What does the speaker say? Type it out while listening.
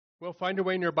We'll find your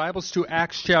way in your Bibles to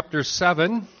Acts chapter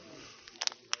 7.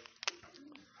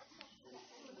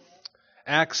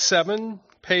 Acts 7,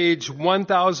 page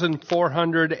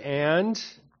 1400 and...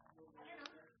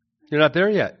 You're not there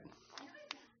yet?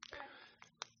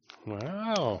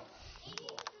 Wow.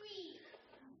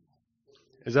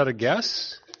 Is that a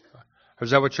guess? Or is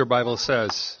that what your Bible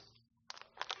says?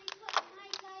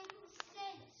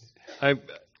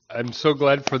 I'm so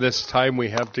glad for this time we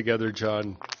have together,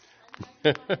 John.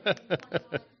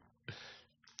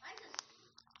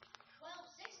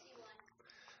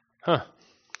 Huh.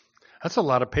 That's a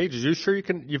lot of pages. You sure you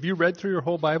can? Have you read through your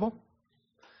whole Bible?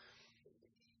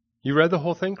 You read the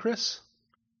whole thing, Chris?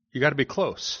 You got to be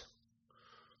close.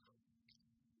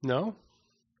 No?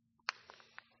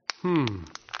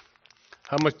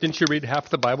 How much didn't you read half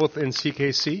the Bible in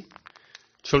CKC?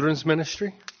 Children's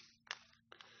Ministry?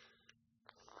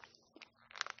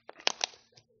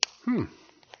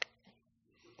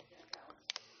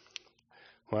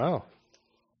 Wow.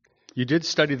 You did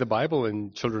study the Bible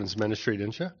in children's ministry,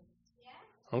 didn't you?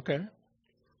 Yeah. Okay.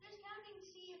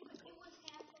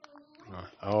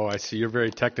 Oh, I see. You're very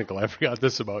technical. I forgot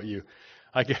this about you.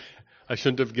 I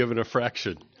shouldn't have given a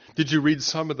fraction. Did you read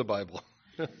some of the Bible?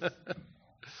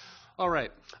 All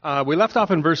right. We left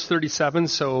off in verse 37,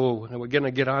 so we're going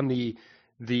to get on the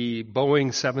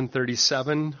Boeing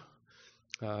 737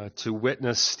 to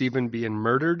witness Stephen being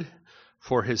murdered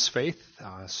for his faith.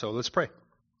 So let's pray.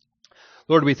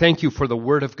 Lord, we thank you for the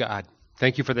Word of God.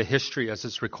 Thank you for the history as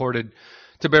it's recorded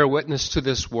to bear witness to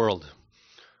this world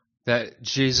that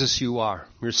Jesus, you are.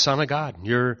 You're Son of God.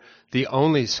 You're the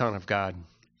only Son of God.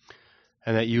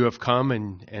 And that you have come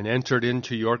and entered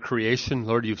into your creation.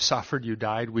 Lord, you've suffered, you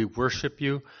died. We worship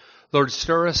you. Lord,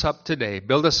 stir us up today.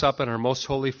 Build us up in our most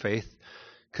holy faith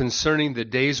concerning the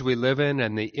days we live in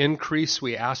and the increase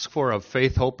we ask for of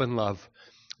faith, hope, and love.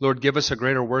 Lord, give us a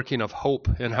greater working of hope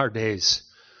in our days.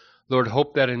 Lord,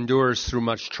 hope that endures through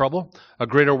much trouble, a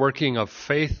greater working of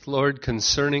faith, Lord,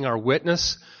 concerning our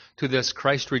witness to this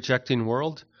Christ-rejecting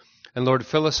world. And Lord,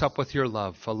 fill us up with your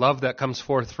love, a love that comes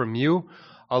forth from you,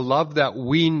 a love that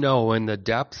we know in the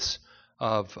depths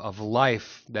of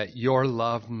life, that your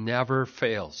love never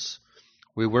fails.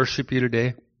 We worship you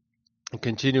today and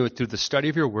continue it through the study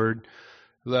of your word,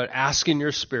 Lord, asking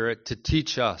your Spirit to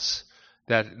teach us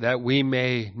that we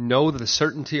may know the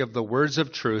certainty of the words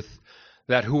of truth,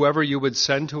 that whoever you would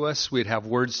send to us, we'd have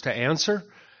words to answer.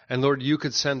 And Lord, you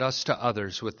could send us to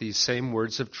others with these same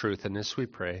words of truth. And this we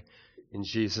pray in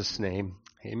Jesus' name.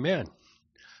 Amen.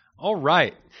 All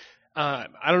right. I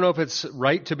don't know if it's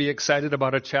right to be excited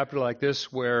about a chapter like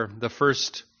this where the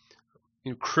first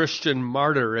Christian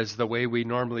martyr is the way we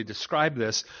normally describe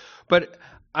this. But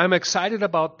I'm excited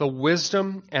about the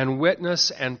wisdom and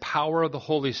witness and power of the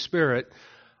Holy Spirit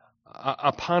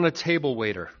upon a table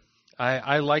waiter.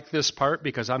 I like this part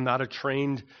because I'm not a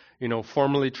trained,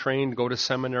 formally trained, go to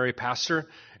seminary pastor,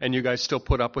 and you guys still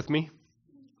put up with me.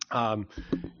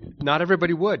 Not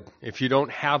everybody would. If you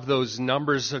don't have those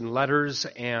numbers and letters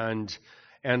and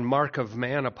mark of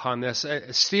man upon this.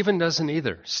 Stephen doesn't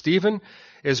either. Stephen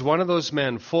is one of those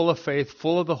men full of faith,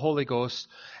 full of the Holy Ghost,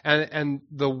 and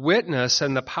the witness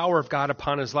and the power of God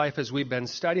upon his life as we've been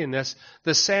studying this.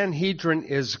 The Sanhedrin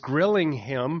is grilling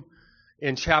him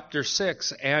in chapter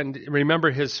 6, and remember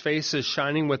his face is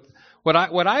shining with what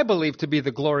I believe to be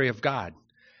the glory of God.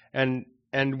 And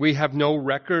we have no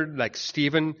record like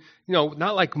Stephen,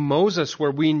 not like Moses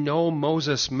where we know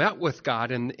Moses met with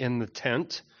God in the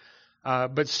tent.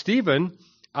 But Stephen,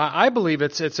 I believe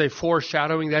it's a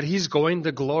foreshadowing that he's going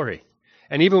to glory.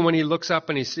 And even when he looks up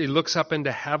and he looks up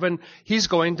into heaven, he's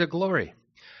going to glory.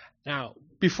 Now,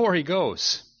 before he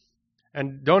goes,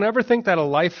 and don't ever think that a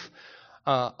life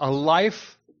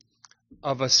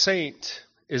of a saint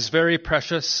is very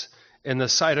precious in the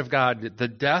sight of God. The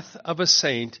death of a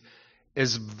saint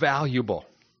is valuable.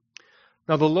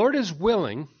 Now, the Lord is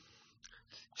willing,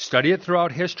 study it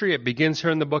throughout history, it begins here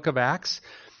in the book of Acts,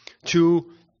 to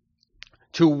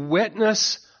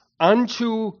witness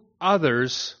unto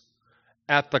others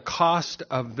at the cost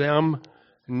of them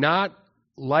not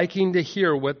liking to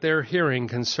hear what they're hearing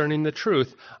concerning the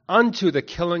truth, unto the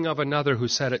killing of another who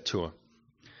said it to him.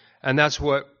 And that's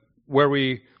where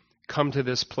we come to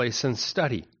this place and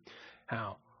study.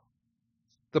 Now,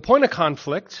 the point of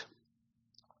conflict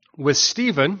with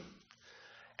Stephen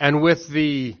and with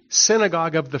the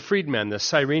synagogue of the freedmen, the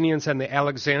Cyrenians and the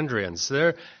Alexandrians.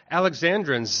 They're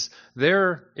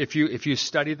if you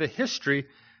study the history,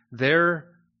 they're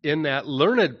in that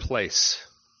learned place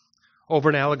over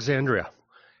in Alexandria.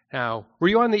 Now, were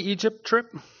you on the Egypt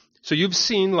trip? So you've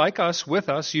seen, like us, with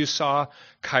us, you saw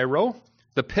Cairo,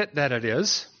 the pit that it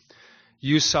is.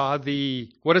 You saw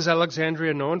what is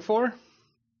Alexandria known for?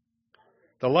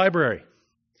 The library.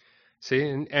 See,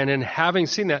 and in having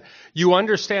seen that, you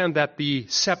understand that the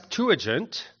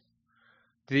Septuagint,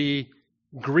 the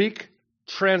Greek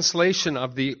translation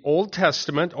of the Old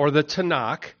Testament, or the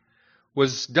Tanakh,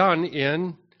 was done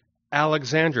in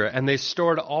Alexandria, and they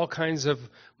stored all kinds of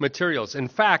materials. In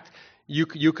fact, you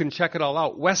can check it all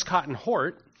out. Westcott and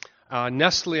Hort,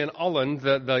 Nestle and Ullen,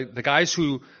 the guys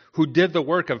who did the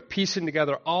work of piecing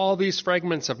together all these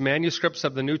fragments of manuscripts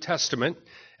of the New Testament,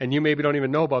 and you maybe don't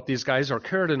even know about these guys or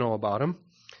care to know about them,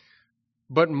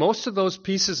 but most of those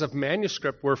pieces of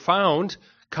manuscript were found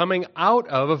coming out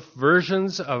of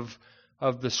versions of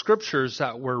the scriptures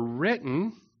that were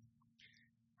written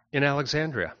in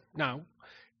Alexandria. Now,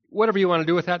 whatever you want to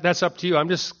do with that, that's up to you. I'm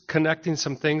just connecting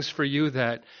some things for you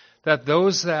that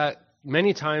those that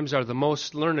many times are the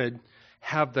most learned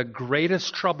have the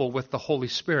greatest trouble with the Holy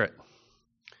Spirit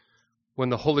when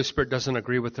the Holy Spirit doesn't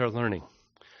agree with their learning.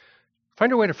 Find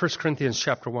your way to 1 Corinthians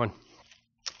chapter 1.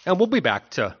 And we'll be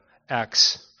back to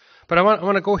Acts. But I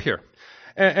want to go here.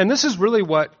 And this is really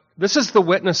this is the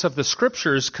witness of the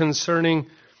Scriptures concerning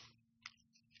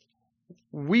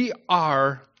we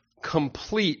are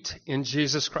complete in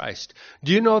Jesus Christ.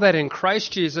 Do you know that in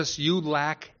Christ Jesus you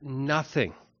lack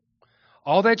nothing?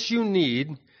 All that you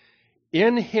need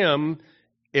in Him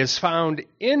is found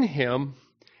in Him,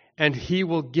 and He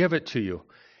will give it to you.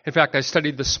 In fact, I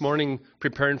studied this morning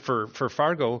preparing for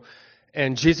Fargo,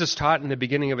 and Jesus taught in the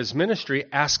beginning of His ministry,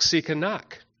 ask, seek, and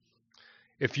knock.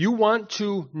 If you want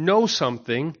to know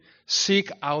something,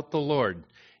 seek out the Lord.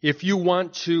 If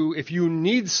you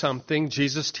need something,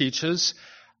 Jesus teaches,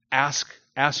 ask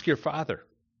your Father.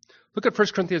 Look at 1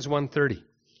 Corinthians 1:30.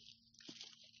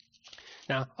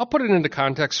 Now, I'll put it into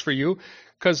context for you,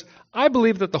 because I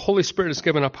believe that the Holy Spirit has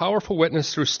given a powerful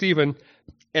witness through Stephen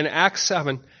in Acts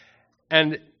 7,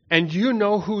 and you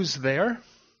know who's there?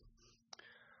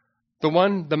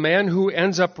 The man who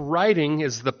ends up writing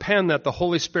is the pen that the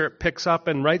Holy Spirit picks up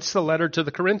and writes the letter to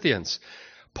the Corinthians.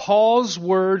 Paul's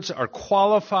words are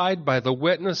qualified by the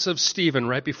witness of Stephen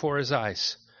right before his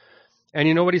eyes. And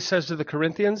you know what he says to the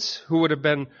Corinthians, who would have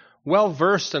been well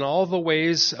versed in all the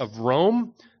ways of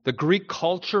Rome, the Greek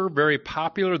culture, very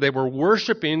popular. They were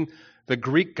worshiping the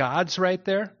Greek gods right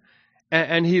there.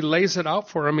 And he lays it out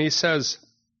for them. He says,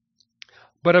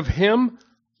 but of Him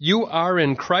you are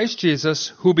in Christ Jesus,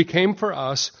 who became for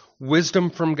us wisdom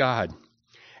from God,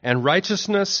 and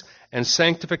righteousness and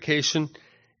sanctification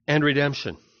and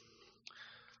redemption.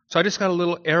 So I just got a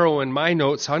little arrow in my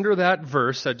notes under that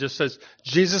verse that just says,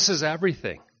 Jesus is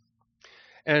everything.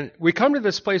 And we come to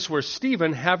this place where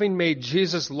Stephen, having made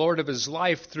Jesus Lord of his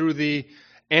life through the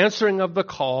answering of the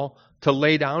call to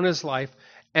lay down his life,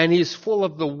 and he's full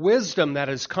of the wisdom that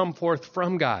has come forth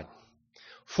from God.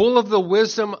 Full of the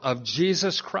wisdom of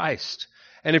Jesus Christ.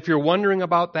 And if you're wondering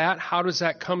about that, how does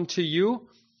that come to you?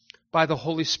 By the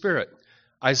Holy Spirit.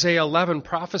 Isaiah 11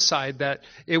 prophesied that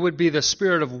it would be the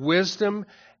spirit of wisdom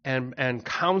and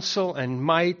counsel and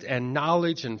might and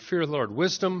knowledge and fear of the Lord.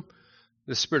 Wisdom,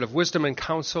 the spirit of wisdom and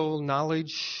counsel,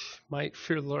 knowledge, might,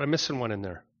 fear of the Lord. I'm missing one in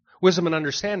there. Wisdom and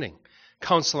understanding,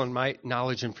 counsel and might,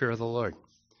 knowledge and fear of the Lord.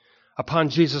 Upon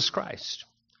Jesus Christ.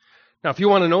 Now, if you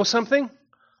want to know something,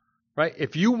 right?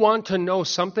 If you want to know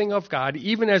something of God,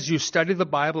 even as you study the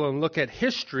Bible and look at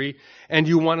history, and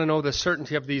you want to know the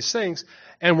certainty of these things,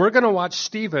 and we're going to watch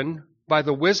Stephen, by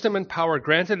the wisdom and power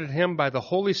granted to him by the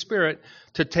Holy Spirit,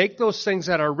 to take those things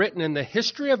that are written in the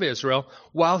history of Israel,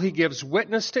 while he gives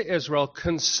witness to Israel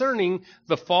concerning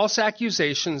the false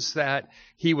accusations that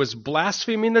he was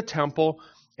blaspheming the temple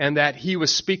and that he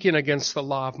was speaking against the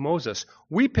law of Moses.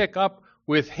 We pick up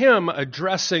with him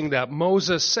addressing that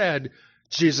Moses said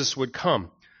Jesus would come.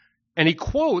 And he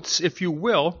quotes, if you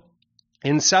will,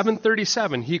 in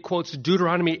 737, he quotes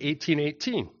Deuteronomy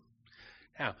 18:18.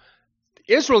 Now,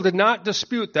 Israel did not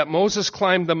dispute that Moses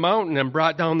climbed the mountain and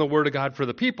brought down the word of God for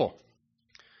the people.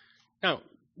 Now,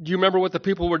 do you remember what the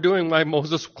people were doing while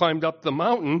Moses climbed up the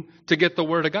mountain to get the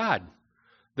word of God?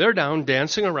 They're down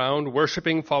dancing around,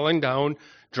 worshiping, falling down,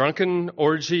 drunken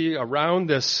orgy around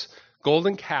this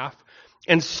golden calf.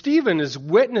 And Stephen is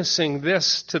witnessing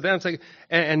this to them,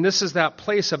 and this is that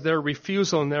place of their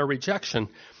refusal and their rejection.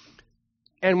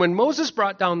 And when Moses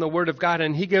brought down the word of God,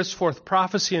 and he gives forth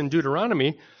prophecy in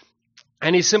Deuteronomy,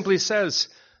 and he simply says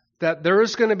that there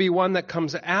is going to be one that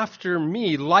comes after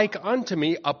me, like unto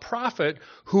me, a prophet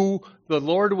who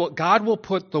God will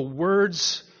put the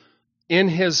words in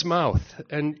his mouth.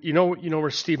 And you know where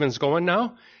Stephen's going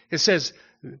now? It says,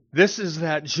 this is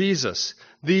that Jesus.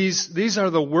 These are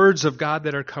the words of God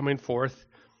that are coming forth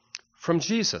from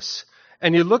Jesus.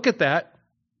 And you look at that,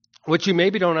 what you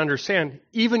maybe don't understand,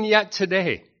 even yet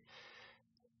today,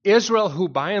 Israel, who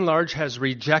by and large has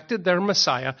rejected their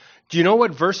Messiah, do you know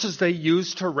what verses they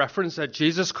use to reference that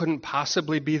Jesus couldn't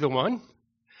possibly be the one?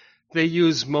 They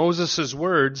use Moses'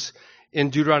 words in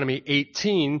Deuteronomy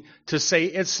 18 to say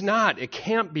it's not, it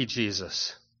can't be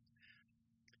Jesus.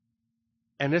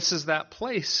 And this is that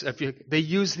place. They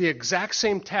use the exact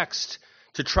same text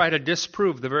to try to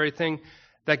disprove the very thing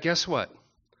that, guess what?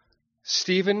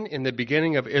 Stephen, in the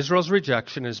beginning of Israel's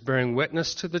rejection, is bearing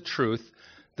witness to the truth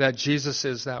that Jesus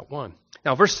is that one.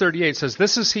 Now, verse 38 says,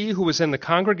 "This is he who was in the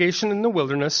congregation in the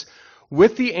wilderness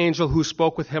with the angel who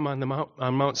spoke with him on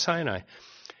Mount Sinai,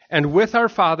 and with our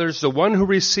fathers, the one who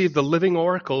received the living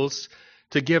oracles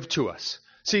to give to us."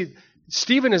 See,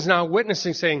 Stephen is now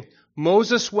witnessing, saying,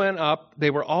 Moses went up, they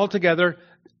were all together,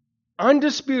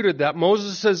 undisputed that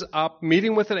Moses is up,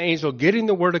 meeting with an angel, getting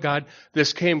the word of God.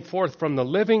 This came forth from the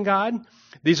living God.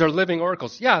 These are living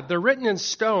oracles. Yeah, they're written in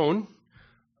stone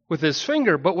with his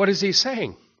finger, but what is he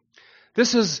saying?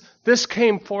 This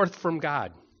came forth from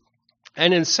God.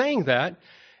 And in saying that,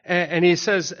 and he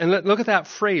says, and look at that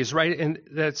phrase, right? In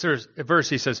that verse,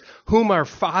 he says, whom our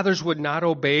fathers would not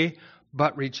obey,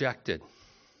 but rejected.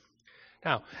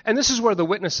 Now, and this is where the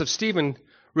witness of Stephen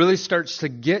really starts to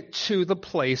get to the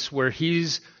place where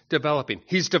he's developing.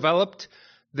 He's developed,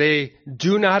 they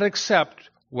do not accept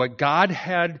what God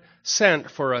had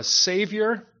sent for a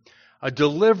Savior, a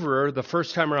deliverer the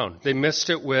first time around. They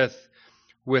missed it with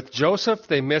Joseph,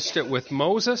 they missed it with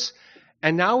Moses,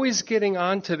 and now he's getting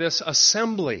on to this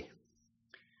assembly.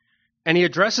 And he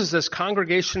addresses this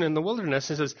congregation in the wilderness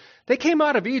and says, they came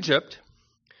out of Egypt.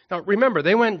 Now, remember,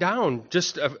 they went down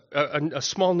just a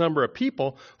small number of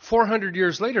people. 400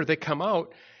 years later, they come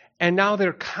out, and now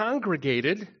they're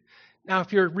congregated. Now,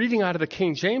 if you're reading out of the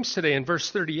King James today in verse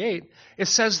 38, it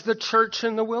says the church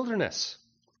in the wilderness.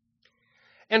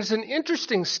 And it's an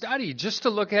interesting study just to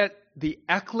look at the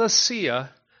ecclesia,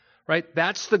 right?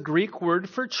 That's the Greek word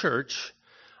for church.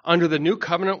 Under the new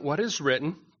covenant, what is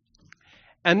written?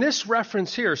 And this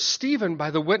reference here, Stephen,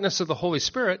 by the witness of the Holy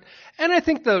Spirit, and I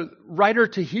think the writer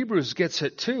to Hebrews gets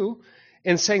it too,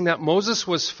 in saying that Moses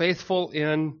was faithful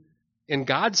in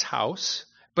God's house,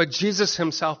 but Jesus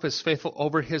himself is faithful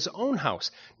over his own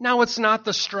house. Now, it's not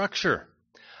the structure.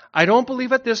 I don't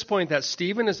believe at this point that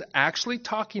Stephen is actually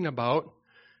talking about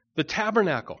the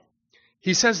tabernacle.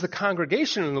 He says the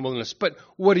congregation in the wilderness, but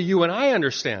what do you and I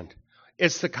understand?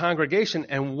 It's the congregation,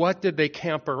 and what did they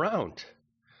camp around?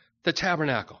 The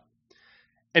tabernacle.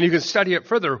 And you can study it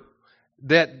further,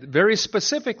 that very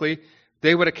specifically,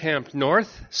 they would have camped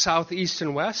north, south, east,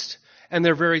 and west, and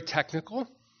they're very technical.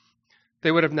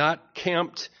 They would have not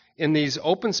camped in these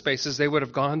open spaces. They would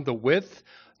have gone the width,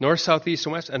 north, south, east,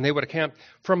 and west, and they would have camped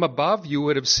from above. You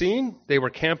would have seen they were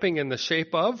camping in the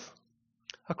shape of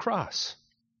a cross.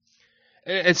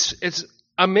 It's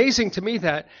amazing to me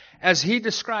that as he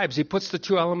describes, he puts the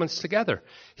two elements together.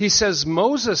 He says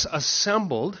Moses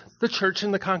assembled the church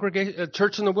in the congregation,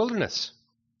 church in the wilderness.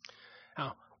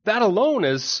 Now, that alone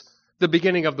is the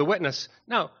beginning of the witness.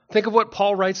 Now, think of what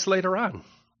Paul writes later on.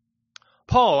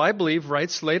 Paul, I believe,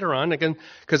 writes later on, again,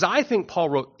 because I think Paul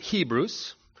wrote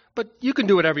Hebrews, but you can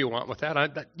do whatever you want with that.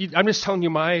 I'm just telling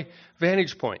you my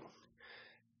vantage point.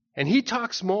 And he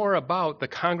talks more about the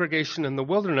congregation in the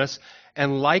wilderness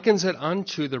and likens it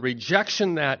unto the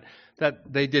rejection that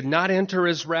they did not enter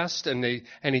his rest, and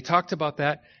he talked about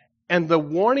that. And the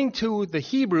warning to the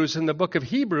Hebrews in the book of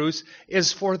Hebrews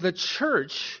is for the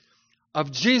church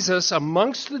of Jesus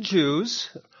amongst the Jews,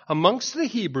 amongst the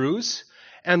Hebrews,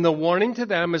 and the warning to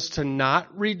them is to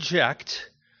not reject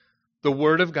the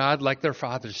word of God like their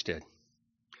fathers did.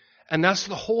 And that's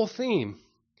the whole theme.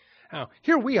 Now,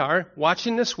 here we are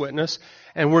watching this witness,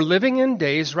 and we're living in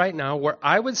days right now where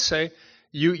I would say,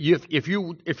 if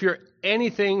you're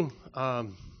anything,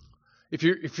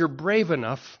 if you're brave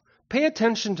enough, pay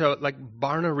attention to like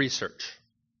Barna Research.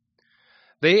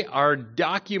 They are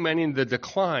documenting the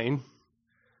decline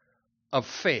of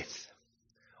faith,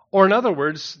 or in other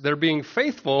words, they're being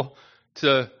faithful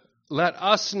to let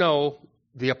us know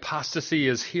the apostasy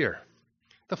is here,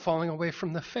 the falling away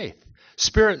from the faith.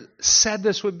 Spirit said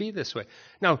this would be this way.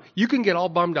 Now, you can get all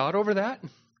bummed out over that,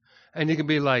 and you can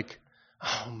be like,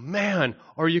 oh man,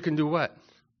 or you can do what?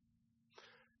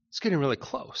 It's getting really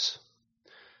close.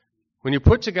 When you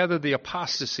put together the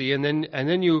apostasy, and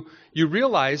then you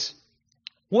realize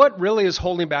what really is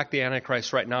holding back the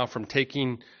Antichrist right now from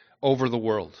taking over the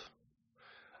world.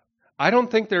 I don't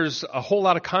think there's a whole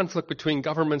lot of conflict between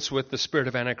governments with the spirit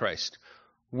of Antichrist.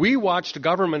 We watched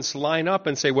governments line up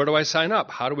and say, where do I sign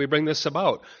up? How do we bring this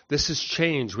about? This is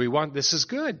change. This is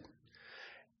good.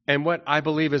 And what I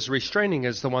believe is restraining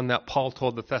is the one that Paul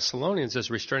told the Thessalonians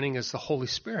is restraining is the Holy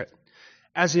Spirit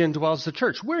as he indwells the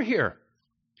church. We're here.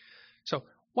 So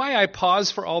why I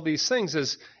pause for all these things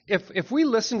is if we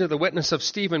listen to the witness of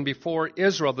Stephen before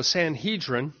Israel, the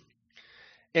Sanhedrin,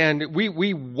 and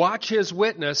we watch his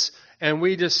witness and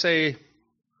we just say,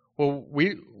 well,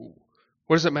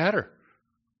 what does it matter?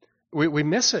 We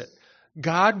miss it.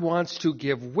 God wants to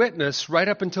give witness right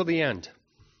up until the end.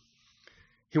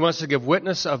 He wants to give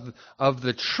witness of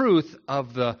the truth,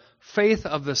 of the faith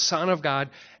of the Son of God.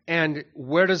 And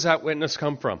where does that witness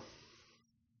come from?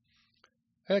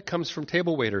 It comes from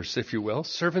table waiters, if you will,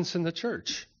 servants in the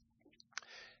church.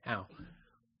 Now,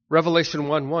 Revelation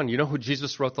 1:1, you know who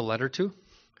Jesus wrote the letter to?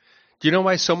 Do you know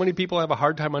why so many people have a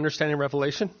hard time understanding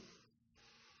Revelation?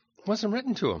 It wasn't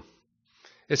written to them.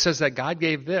 It says that God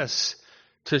gave this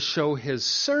to show his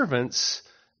servants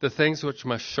the things which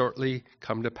must shortly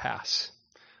come to pass.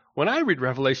 When I read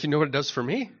Revelation, you know what it does for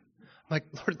me? I'm like,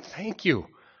 Lord, thank you.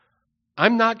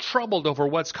 I'm not troubled over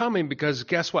what's coming because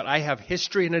guess what? I have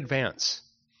history in advance.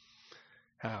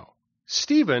 Now,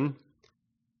 Stephen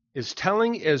is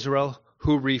telling Israel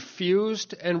who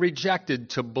refused and rejected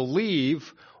to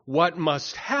believe what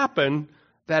must happen,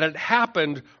 that it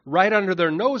happened right under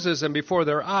their noses and before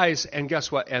their eyes, and guess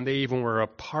what? And they even were a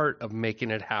part of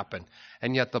making it happen.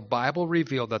 And yet the Bible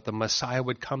revealed that the Messiah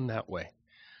would come that way.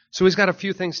 So he's got a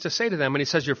few things to say to them. And he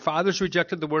says, your fathers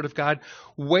rejected the word of God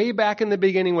way back in the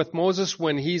beginning with Moses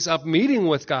when he's up meeting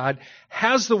with God,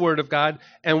 has the word of God.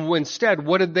 And instead,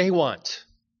 what did they want?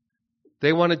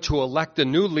 They wanted to elect a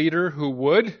new leader who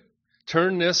would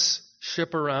turn this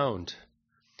ship around.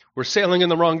 We're sailing in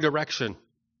the wrong direction.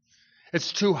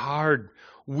 It's too hard.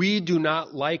 We do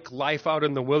not like life out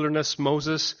in the wilderness,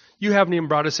 Moses. You haven't even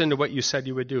brought us into what you said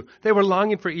you would do. They were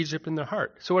longing for Egypt in their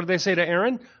heart. So what did they say to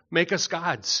Aaron? Make us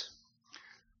gods.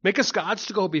 Make us gods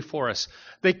to go before us.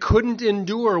 They couldn't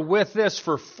endure with this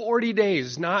for 40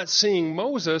 days, not seeing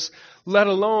Moses, let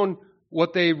alone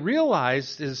what they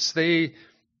realized is they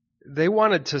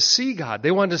wanted to see God.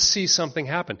 They wanted to see something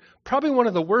happen. Probably one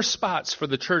of the worst spots for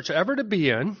the church ever to be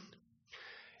in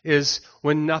is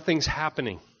when nothing's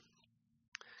happening.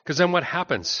 Because then what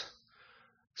happens?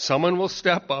 Someone will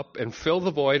step up and fill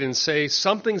the void and say,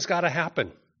 something's got to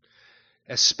happen.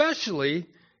 Especially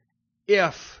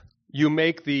if you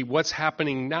make the what's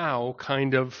happening now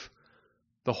kind of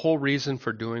the whole reason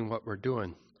for doing what we're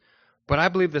doing. But I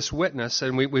believe this witness,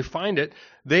 and we find it,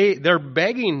 they're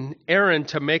begging Aaron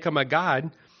to make him a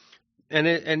god,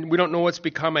 and we don't know what's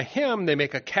become of him. They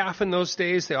make a calf in those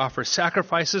days. They offer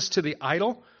sacrifices to the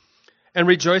idol and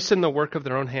rejoice in the work of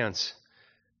their own hands.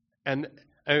 And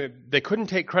they couldn't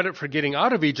take credit for getting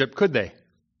out of Egypt, could they?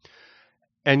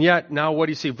 And yet, now what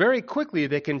do you see? Very quickly,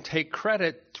 they can take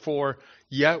credit for,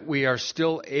 yet we are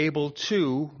still able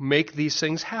to make these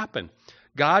things happen.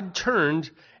 God turned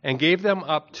and gave them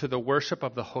up to the worship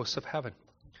of the hosts of heaven.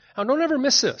 Now, don't ever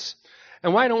miss this.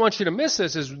 And why I don't want you to miss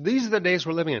this is these are the days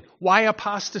we're living in. Why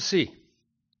apostasy?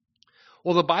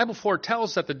 Well, the Bible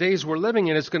foretells that the days we're living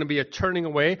in is going to be a turning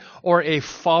away or a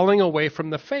falling away from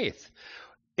the faith.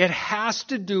 It has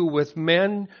to do with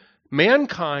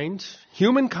mankind,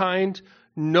 humankind,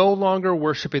 no longer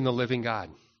worshiping the living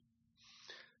God.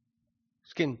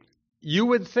 Again, you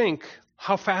would think,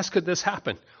 how fast could this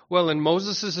happen? Well, in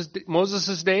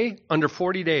Moses' day, under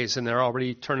 40 days, and they're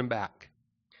already turning back.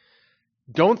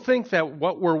 Don't think that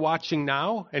what we're watching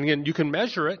now, and again, you can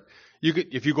measure it.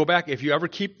 If you go back, if you ever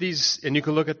keep these, and you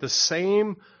can look at the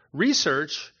same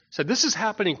research, said this is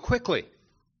happening quickly.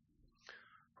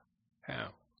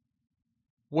 Now,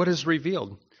 what is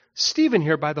revealed? Stephen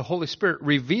here, by the Holy Spirit,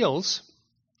 reveals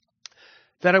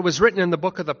that it was written in the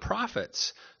book of the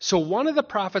prophets. So one of the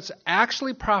prophets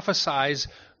actually prophesies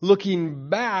looking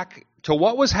back to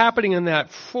what was happening in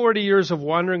that 40 years of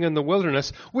wandering in the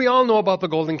wilderness. We all know about the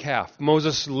golden calf.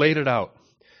 Moses laid it out.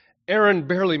 Aaron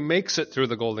barely makes it through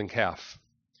the golden calf.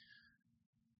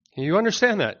 You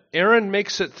understand that? Aaron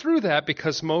makes it through that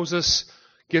because Moses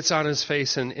gets on his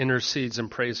face and intercedes and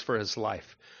prays for his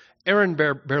life. Aaron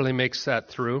barely makes that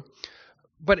through.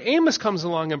 But Amos comes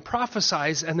along and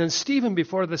prophesies, and then Stephen,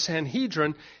 before the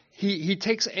Sanhedrin, he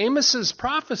takes Amos's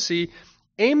prophecy.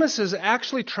 Amos is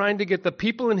actually trying to get the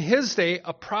people in his day,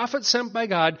 a prophet sent by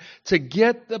God, to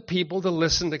get the people to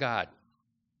listen to God.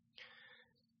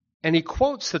 And he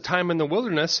quotes the time in the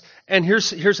wilderness, and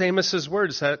here's Amos's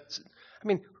words.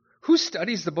 Who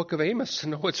studies the book of Amos to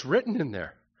know what's written in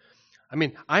there?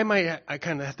 I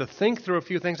kind of have to think through a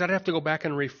few things. I'd have to go back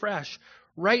and refresh.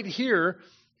 Right here,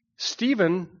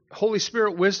 Stephen, Holy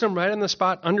Spirit, wisdom, right on the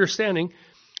spot, understanding.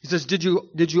 He says, did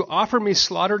you offer me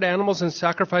slaughtered animals and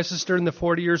sacrifices during the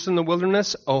 40 years in the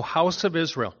wilderness, O house of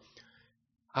Israel?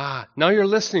 Now you're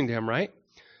listening to him, right?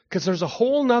 Because there's a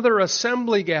whole nother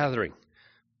assembly gathering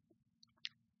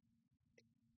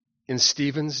in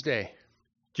Stephen's day.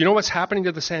 Do you know what's happening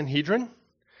to the Sanhedrin?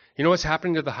 You know what's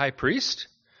happening to the high priest?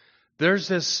 There's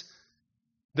this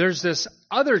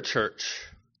other church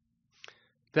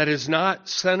that is not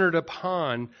centered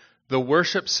upon the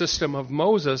worship system of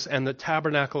Moses and the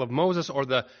tabernacle of Moses,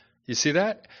 you see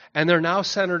that? And they're now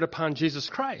centered upon Jesus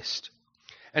Christ.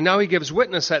 And now he gives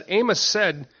witness that Amos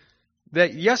said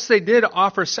that yes, they did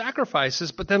offer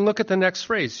sacrifices, but then look at the next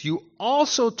phrase. You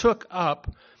also took up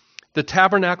the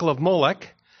tabernacle of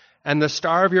Molech and the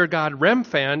star of your god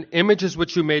Remphan, images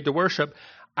which you made to worship.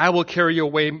 I will carry you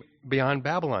away beyond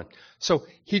Babylon. So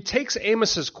he takes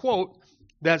Amos's quote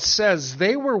that says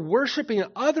they were worshiping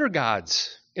other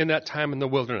gods in that time in the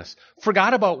wilderness,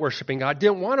 forgot about worshiping God,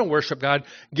 didn't want to worship God,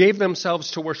 gave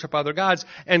themselves to worship other gods,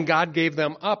 and God gave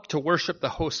them up to worship the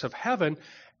hosts of heaven.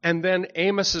 And then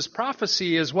Amos's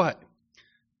prophecy is what?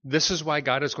 This is why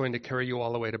God is going to carry you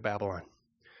all the way to Babylon.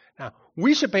 Now,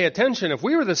 we should pay attention. If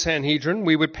we were the Sanhedrin,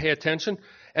 we would pay attention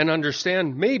and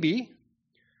understand maybe,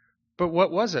 but what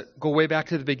was it? Go way back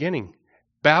to the beginning.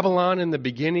 Babylon in the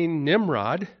beginning,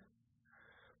 Nimrod,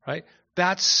 right?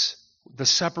 That's the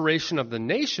separation of the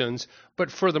nations,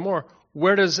 but furthermore,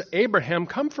 where does Abraham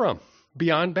come from?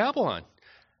 Beyond Babylon.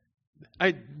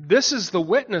 This is the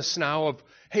witness now of,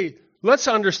 hey, let's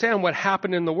understand what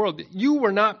happened in the world. You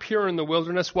were not pure in the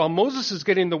wilderness. While Moses is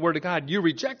getting the word of God, you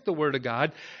reject the word of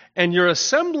God, and you're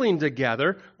assembling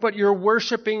together, but you're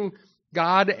worshiping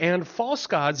God and false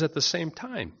gods at the same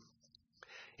time.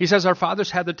 He says, our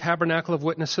fathers had the tabernacle of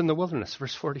witness in the wilderness,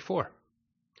 verse 44.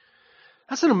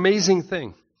 That's an amazing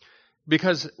thing.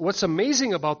 Because what's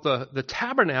amazing about the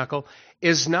tabernacle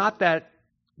is not that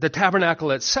the tabernacle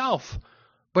itself,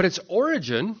 but its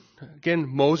origin. Again,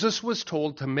 Moses was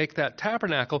told to make that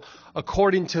tabernacle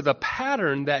according to the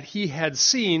pattern that he had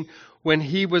seen when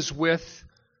he was with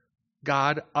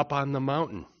God up on the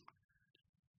mountain.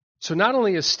 So not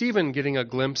only is Stephen getting a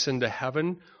glimpse into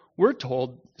heaven, we're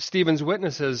told, Stephen's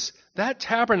witnesses, that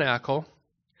tabernacle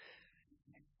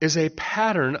is a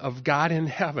pattern of God in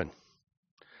heaven.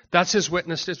 That's his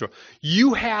witness to Israel.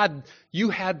 You had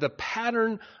the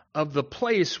pattern of the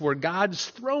place where God's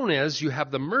throne is. You have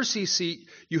the mercy seat.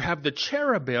 You have the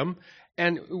cherubim.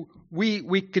 And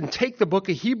we can take the book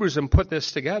of Hebrews and put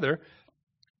this together.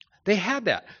 They had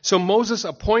that. So Moses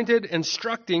appointed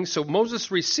instructing. So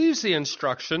Moses receives the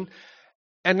instruction.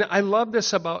 And I love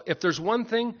this about, if there's one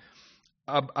thing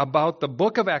about the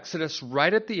book of Exodus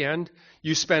right at the end,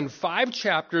 you spend 5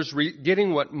 chapters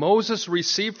getting what Moses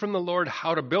received from the Lord,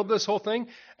 how to build this whole thing,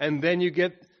 and then you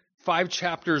get 5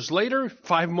 chapters later,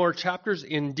 5 more chapters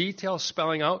in detail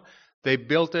spelling out, they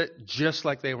built it just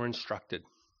like they were instructed.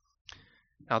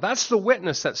 Now that's the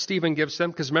witness that Stephen gives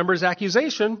them, because remember his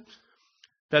accusation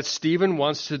that Stephen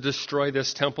wants to destroy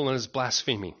this temple and is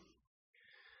blaspheming.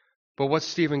 But what's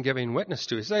Stephen giving witness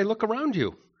to? He says, hey, look around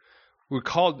you.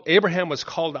 Abraham was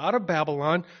called out of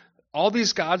Babylon. All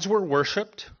these gods were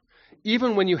worshipped.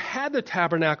 Even when you had the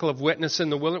tabernacle of witness in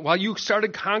the wilderness, while you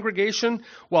started congregation,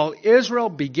 while Israel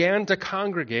began to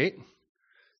congregate,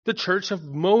 the church of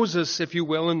Moses, if you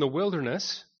will, in the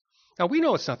wilderness. Now we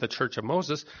know it's not the church of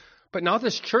Moses, but now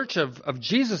this church of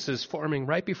Jesus is forming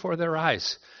right before their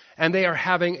eyes. And they are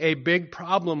having a big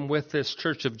problem with this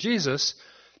church of Jesus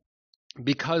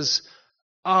because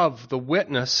of the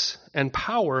witness and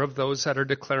power of those that are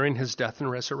declaring his death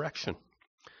and resurrection.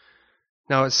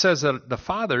 Now it says that the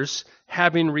fathers,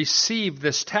 having received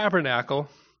this tabernacle,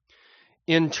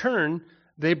 in turn,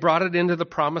 they brought it into the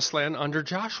promised land under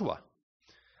Joshua.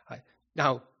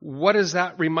 Now, what does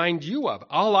that remind you of?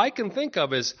 All I can think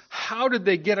of is, how did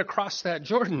they get across that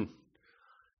Jordan?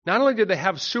 Not only did they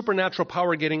have supernatural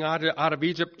power getting out of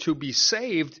Egypt to be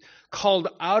saved, called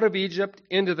out of Egypt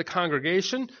into the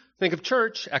congregation. Think of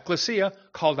church, ecclesia,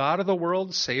 called out of the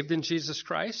world, saved in Jesus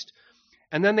Christ.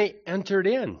 And then they entered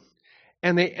in.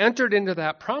 And they entered into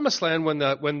that promised land when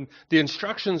the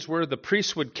instructions were the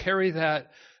priests would carry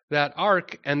that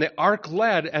ark, and the ark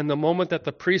led, and the moment that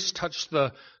the priests touched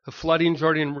the flooding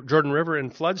Jordan River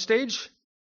in flood stage,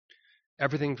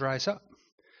 everything dries up.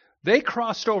 They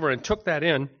crossed over and took that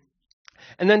in,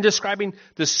 and then describing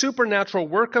the supernatural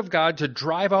work of God to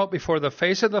drive out before the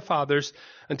face of the fathers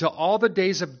until all the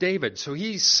days of David. So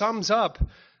he sums up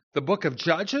the book of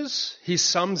Judges. He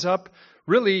sums up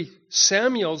really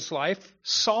Samuel's life,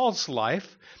 Saul's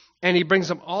life, and he brings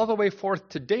them all the way forth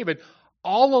to David.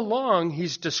 all along,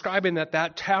 he's describing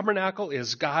that tabernacle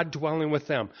is God dwelling with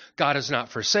them. God has not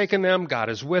forsaken them. God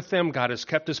is with them. God has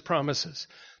kept his promises.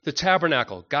 The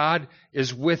tabernacle, God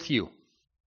is with you.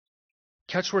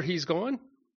 Catch where he's going?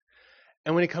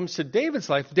 And when it comes to David's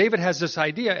life, David has this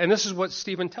idea, and this is what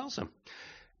Stephen tells him.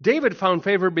 David found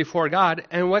favor before God,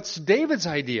 and what's David's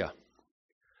idea?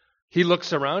 He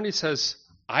looks around, he says,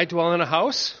 I dwell in a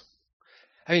house.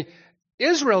 I mean,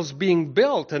 Israel's being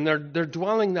built, and they're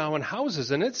dwelling now in houses,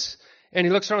 and he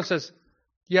looks around and says,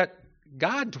 yet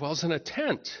God dwells in a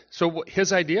tent. So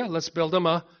his idea, let's build him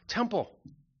a temple.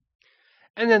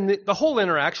 And then the whole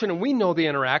interaction, and we know the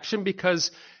interaction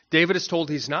because David is told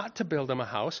he's not to build him a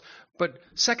house, but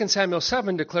 2 Samuel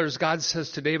 7 declares, God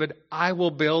says to David, I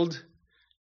will build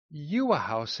you a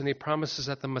house, and he promises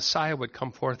that the Messiah would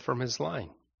come forth from his line.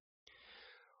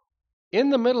 In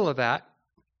the middle of that,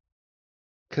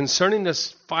 concerning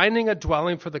this finding a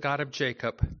dwelling for the God of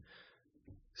Jacob,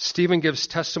 Stephen gives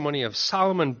testimony of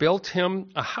Solomon built him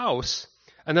a house,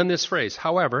 and then this phrase,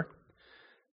 however,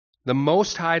 the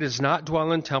Most High does not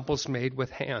dwell in temples made with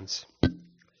hands.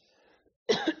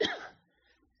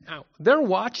 Now, they're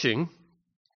watching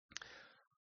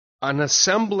an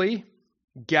assembly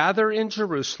gather in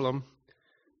Jerusalem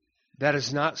that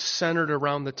is not centered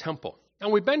around the temple.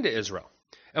 And we've been to Israel,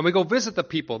 and we go visit the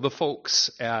people, the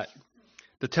folks at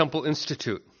the Temple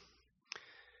Institute.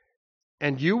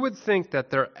 And you would think that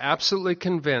they're absolutely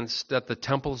convinced that the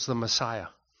temple's the Messiah.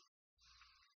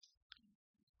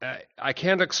 I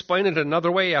can't explain it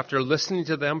another way after listening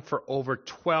to them for over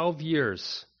 12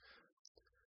 years.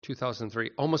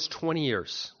 2003, almost 20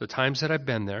 years, the times that I've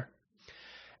been there.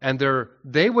 And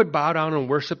they would bow down and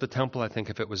worship the temple, I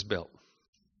think, if it was built.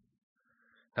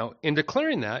 Now, in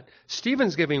declaring that,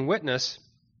 Stephen's giving witness,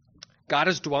 God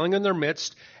is dwelling in their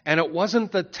midst, and it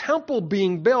wasn't the temple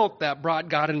being built that brought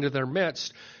God into their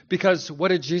midst, because what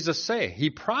did Jesus say? He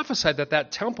prophesied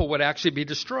that temple would actually be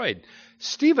destroyed.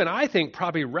 Stephen, I think,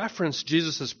 probably referenced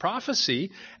Jesus'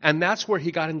 prophecy, and that's where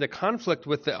he got into conflict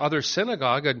with the other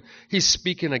synagogue, and he's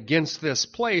speaking against this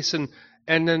place, and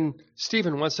then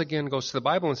Stephen once again goes to the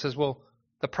Bible and says, well,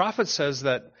 the prophet says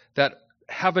that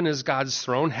heaven is God's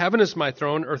throne, heaven is my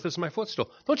throne, earth is my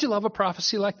footstool. Don't you love a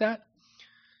prophecy like that?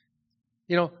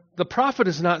 You know, the prophet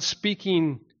is not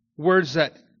speaking words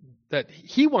that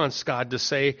he wants God to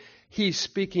say. He's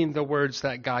speaking the words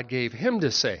that God gave him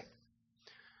to say.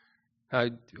 A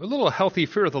little healthy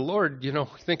fear of the Lord,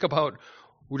 think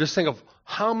of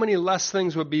how many less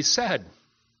things would be said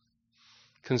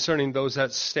concerning those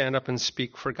that stand up and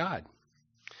speak for God.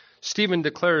 Stephen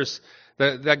declares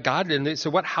that God, and they say,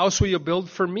 what house will you build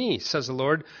for me, says the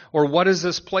Lord? Or what is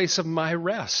this place of my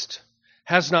rest?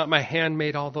 Has not my hand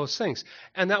made all those things?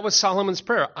 And that was Solomon's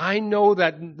prayer. I know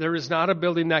that there is not a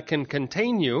building that can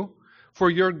contain you, for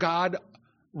your God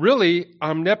really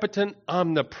omnipotent,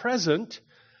 omnipresent.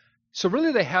 So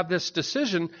really they have this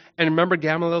decision. And remember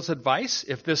Gamaliel's advice,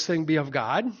 if this thing be of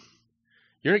God,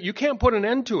 you can't put an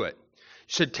end to it.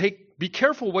 You should be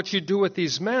careful what you do with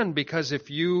these men, because if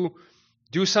you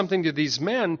do something to these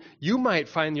men, you might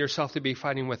find yourself to be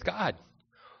fighting with God.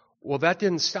 Well, that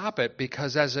didn't stop it,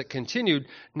 because as it continued,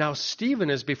 now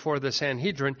Stephen is before the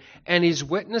Sanhedrin, and he's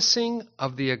witnessing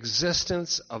of the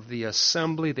existence of the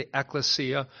assembly, the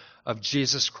ecclesia of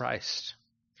Jesus Christ.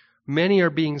 Many are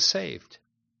being saved.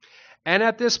 And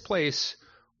at this place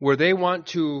where they want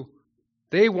to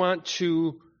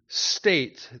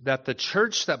state that the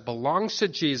church that belongs to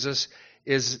Jesus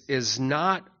is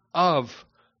not of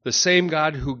the same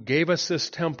God who gave us this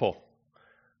temple.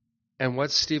 And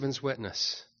what's Stephen's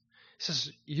witness? He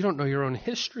says, you don't know your own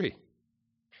history.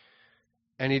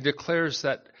 And he declares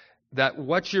that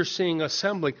what you're seeing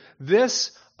assembling,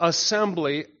 this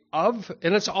assembly and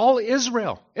it's all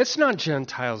Israel. It's not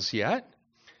Gentiles yet.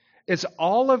 It's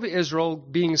all of Israel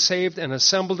being saved and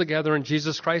assembled together in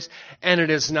Jesus Christ, and it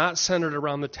is not centered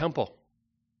around the temple.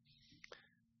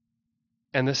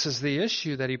 And this is the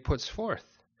issue that he puts forth.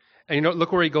 And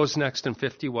look where he goes next in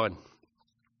 51.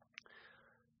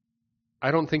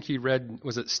 I don't think he read,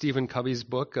 was it Stephen Covey's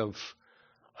book of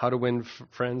How to Win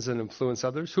Friends and Influence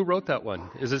Others? Who wrote that one?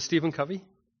 Is it Stephen Covey?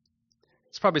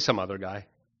 It's probably some other guy.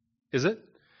 Is it?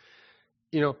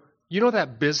 You know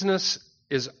that business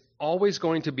is always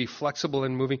going to be flexible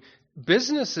and moving.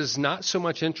 Business is not so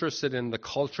much interested in the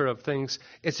culture of things.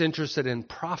 It's interested in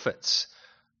profits.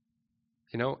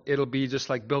 It'll be just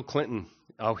like Bill Clinton,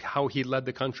 how he led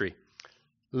the country.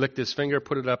 Licked his finger,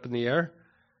 put it up in the air,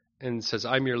 and says,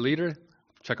 I'm your leader.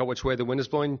 Check out which way the wind is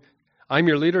blowing. I'm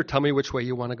your leader. Tell me which way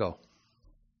you want to go.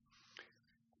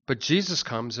 But Jesus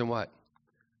comes and what?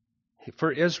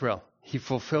 For Israel, he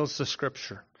fulfills the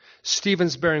scripture.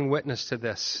 Stephen's bearing witness to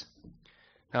this.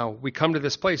 Now, we come to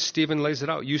this place. Stephen lays it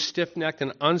out. You stiff-necked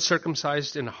and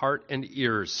uncircumcised in heart and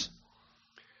ears.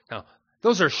 Now,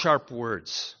 those are sharp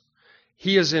words.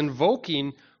 He is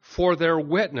invoking for their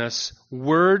witness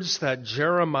words that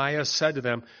Jeremiah said to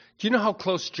them. Do you know how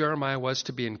close Jeremiah was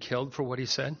to being killed for what he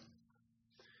said?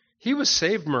 He was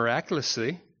saved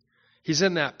miraculously. He's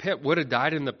in that pit, would have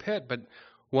died in the pit, but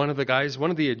one of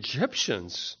the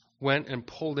Egyptians went and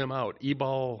pulled him out.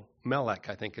 Ebal Melech,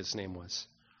 I think his name was.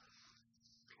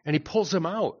 And he pulls him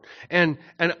out. And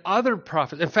other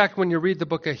prophets, in fact, when you read the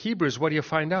book of Hebrews, what do you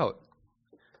find out?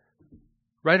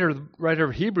 Writer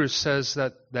of Hebrews says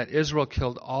that Israel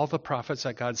killed all the prophets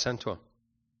that God sent to him.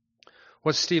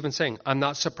 What's Stephen saying? I'm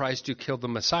not surprised you killed the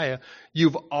Messiah.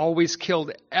 You've always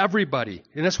killed everybody.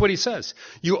 And that's what he says.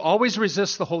 You always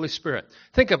resist the Holy Spirit.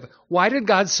 Think of, why did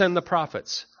God send the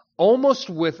prophets? Almost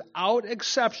without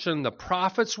exception, the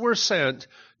prophets were sent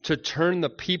to turn the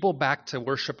people back to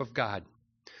worship of God.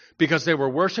 Because they were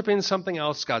worshiping something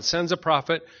else, God sends a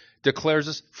prophet, declares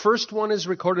this. First one is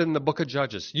recorded in the book of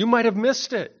Judges. You might have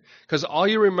missed it, because all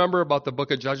you remember about the book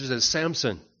of Judges is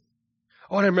Samson.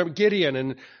 Oh, and I remember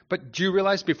Gideon. But do you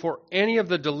realize before any of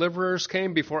the deliverers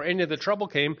came, before any of the trouble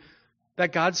came,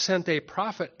 that God sent a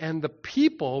prophet, and the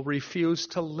people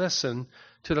refused to listen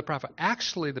to the prophet.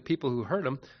 Actually, the people who heard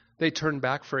him, they turned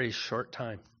back for a short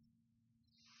time.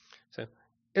 So,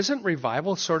 isn't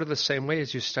revival sort of the same way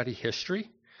as you study history?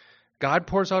 God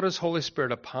pours out his Holy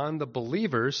Spirit upon the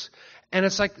believers, and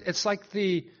it's like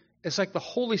the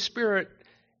Holy Spirit,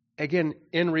 again,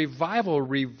 in revival,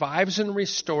 revives and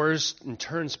restores and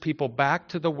turns people back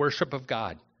to the worship of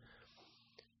God.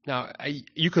 Now,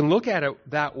 you can look at it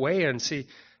that way and see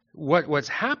what's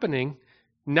happening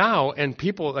now, and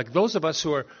people like those of us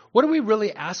who are, what are we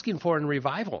really asking for in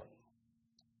revival?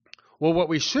 Well, what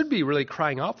we should be really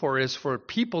crying out for is for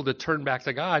people to turn back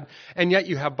to God, and yet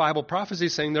you have Bible prophecy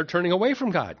saying they're turning away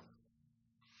from God.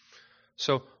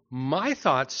 So my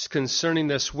thoughts concerning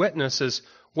this witness is,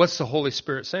 what's the Holy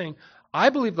Spirit saying? I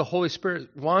believe the Holy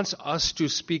Spirit wants us to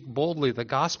speak boldly the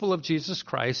gospel of Jesus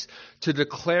Christ, to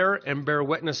declare and bear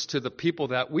witness to the people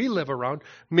that we live around.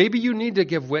 Maybe you need to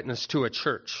give witness to a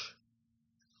church.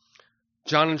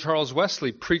 John and Charles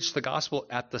Wesley preached the gospel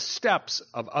at the steps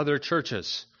of other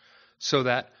churches, so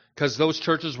that, because those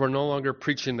churches were no longer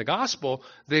preaching the gospel,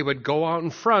 they would go out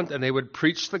in front and they would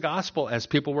preach the gospel as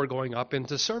people were going up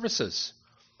into services.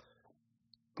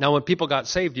 Now, when people got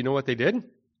saved, you know what they did?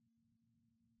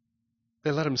 They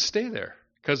let them stay there,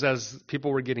 because as people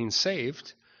were getting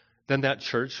saved, then that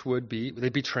church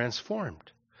they'd be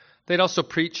transformed. They'd also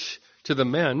preach to the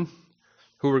men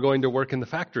who were going to work in the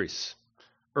factories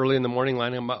early in the morning,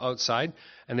 lining them outside,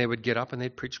 and they would get up and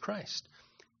they'd preach Christ.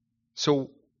 So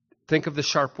think of the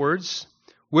sharp words.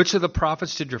 Which of the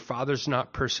prophets did your fathers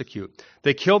not persecute?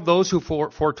 They killed those who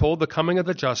foretold the coming of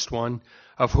the just one,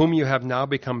 of whom you have now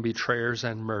become betrayers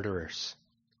and murderers.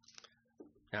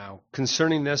 Now,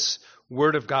 concerning this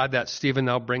word of God that Stephen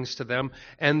now brings to them,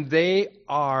 and they're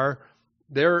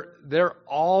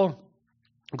all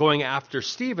going after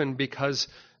Stephen because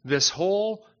this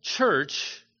whole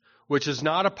church, which is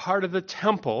not a part of the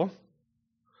temple,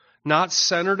 not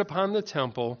centered upon the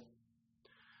temple,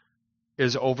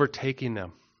 is overtaking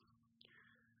them.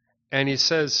 And he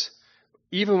says,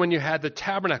 even when you had the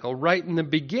tabernacle, right in the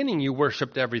beginning, you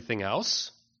worshipped everything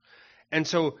else. And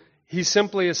so he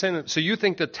simply is saying, so you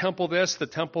think the temple this, the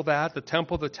temple that, the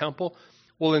temple.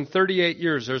 Well, in 38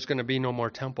 years, there's going to be no more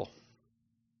temple.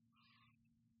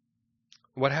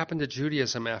 What happened to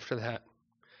Judaism after that?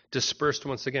 Dispersed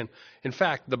once again. In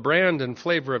fact, the brand and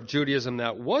flavor of Judaism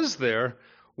that was there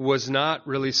was not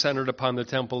really centered upon the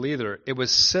temple either. It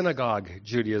was synagogue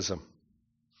Judaism.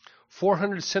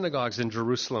 400 synagogues in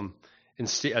Jerusalem,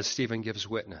 as Stephen gives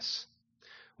witness.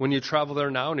 When you travel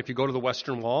there now, and if you go to the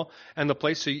Western Wall, and the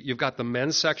place, so you've got the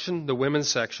men's section, the women's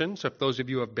section. So if those of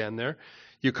you have been there,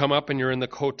 you come up and you're in the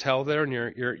hotel there, and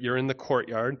you're in the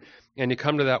courtyard, and you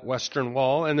come to that Western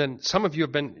Wall, and then some of you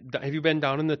have you been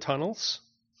down in the tunnels?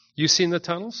 You seen the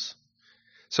tunnels?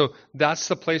 So that's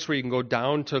the place where you can go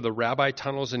down to the rabbi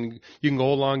tunnels, and you can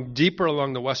go deeper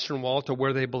along the Western Wall to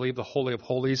where they believe the Holy of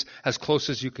Holies, as close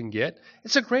as you can get.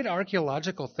 It's a great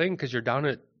archaeological thing because you're down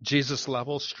at Jesus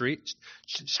level, street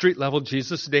level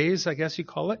Jesus days, I guess you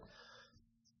call it.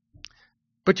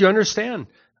 But you understand,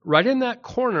 right in that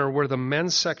corner where the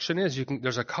men's section is,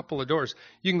 there's a couple of doors.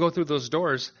 You can go through those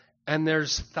doors, and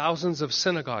there's thousands of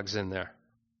synagogues in there.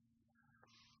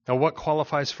 Now, what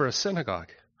qualifies for a synagogue?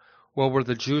 Well, where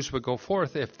the Jews would go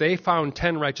forth, if they found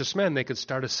 10 righteous men, they could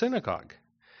start a synagogue.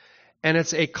 And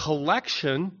it's a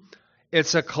collection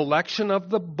of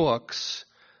the books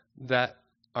that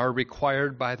are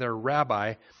required by their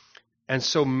rabbi. And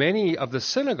so many of the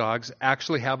synagogues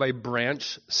actually have a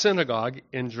branch synagogue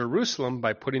in Jerusalem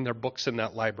by putting their books in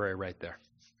that library right there.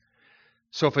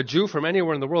 So if a Jew from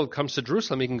anywhere in the world comes to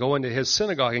Jerusalem, he can go into his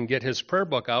synagogue and get his prayer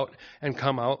book out and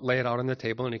come out, lay it out on the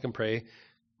table, and he can pray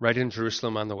right in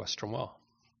Jerusalem on the Western Wall.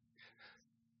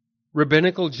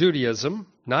 Rabbinical Judaism,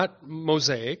 not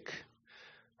Mosaic,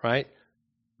 right?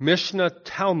 Mishnah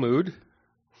Talmud,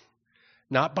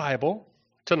 not Bible,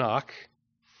 Tanakh,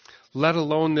 let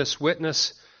alone this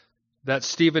witness that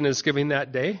Stephen is giving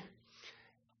that day.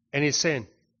 And he's saying,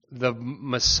 the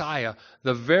Messiah,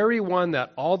 the very one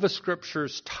that all the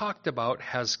scriptures talked about,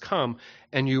 has come,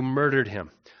 and you murdered him.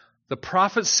 The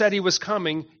prophets said he was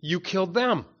coming, you killed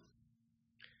them.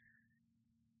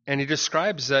 And he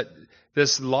describes that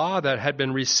this law that had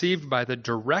been received by the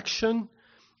direction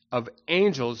of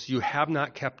angels, you have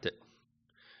not kept it.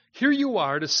 Here you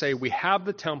are to say, we have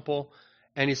the temple,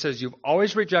 and he says, you've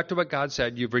always rejected what God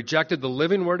said. You've rejected the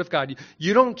living word of God.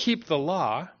 You don't keep the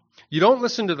law. You don't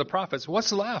listen to the prophets.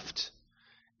 What's left?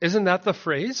 Isn't that the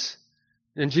phrase?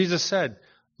 And Jesus said,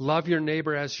 love your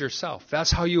neighbor as yourself.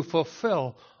 That's how you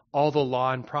fulfill all the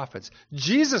law and prophets.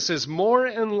 Jesus is more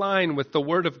in line with the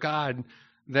word of God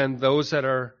than those that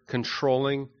are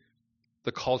controlling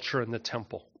the culture in the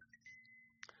temple.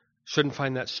 Shouldn't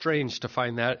find that strange to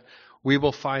find that. We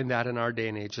will find that in our day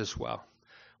and age as well.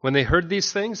 When they heard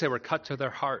these things, they were cut to their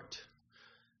heart.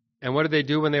 And what did they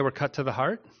do when they were cut to the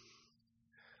heart?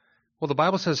 Well, the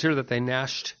Bible says here that they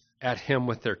gnashed at him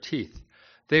with their teeth.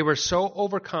 They were so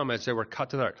overcome as they were cut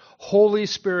to the heart. Holy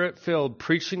Spirit-filled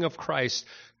preaching of Christ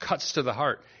cuts to the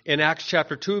heart. In Acts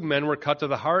chapter 2, men were cut to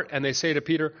the heart, and they say to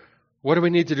Peter, what do we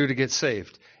need to do to get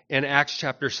saved? In Acts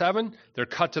chapter 7, they're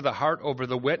cut to the heart over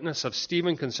the witness of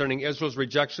Stephen concerning Israel's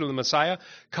rejection of the Messiah.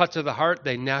 Cut to the heart,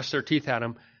 they gnash their teeth at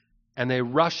him, and they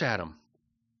rush at him.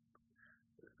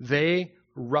 They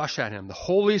rush at him. The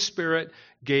Holy Spirit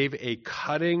gave a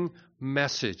cutting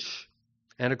message,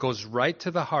 and it goes right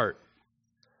to the heart.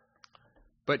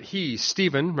 But he,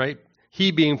 Stephen, right,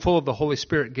 he being full of the Holy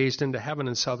Spirit, gazed into heaven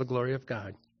and saw the glory of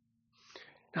God.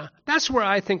 Now, that's where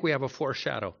I think we have a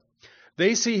foreshadow.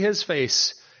 They see his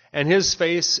face, and his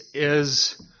face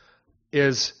is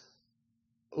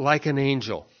like an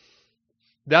angel.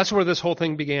 That's where this whole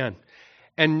thing began.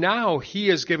 And now he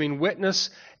is giving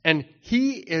witness, and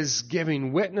he is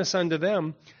giving witness unto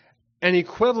them, an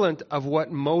equivalent of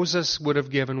what Moses would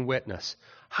have given witness.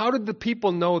 How did the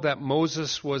people know that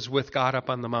Moses was with God up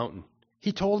on the mountain?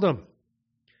 He told them.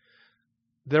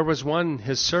 There was one,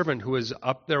 his servant, who was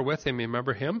up there with him. You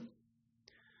remember him?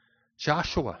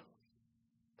 Joshua.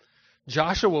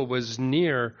 Joshua was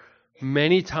near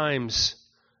many times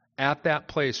at that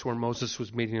place where Moses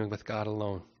was meeting with God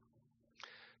alone.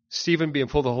 Stephen, being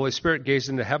full of the Holy Spirit, gazed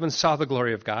into heaven, saw the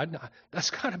glory of God. That's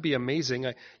got to be amazing.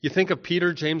 You think of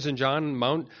Peter, James, and John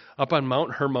up on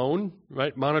Mount Hermon,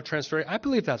 right? Mount of Transfiguration. I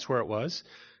believe that's where it was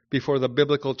before the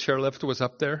biblical chairlift was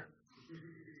up there.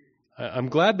 I'm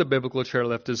glad the biblical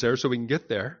chairlift is there so we can get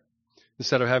there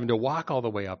instead of having to walk all the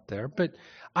way up there. But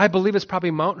I believe it's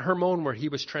probably Mount Hermon where he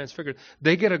was transfigured.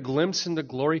 They get a glimpse into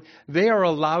glory. They are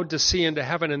allowed to see into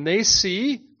heaven, and they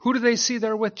see, who do they see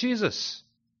there with Jesus?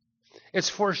 It's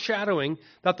foreshadowing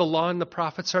that the law and the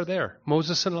prophets are there,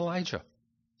 Moses and Elijah.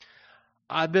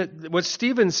 What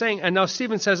Stephen's saying, and now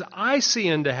Stephen says, I see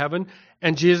into heaven,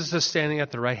 and Jesus is standing at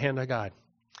the right hand of God.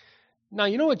 Now,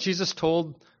 you know what Jesus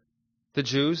told the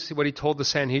Jews, what he told the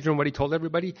Sanhedrin, what he told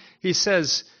everybody? He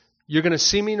says, you're going to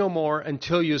see me no more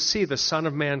until you see the Son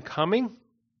of Man coming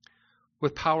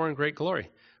with power and great glory.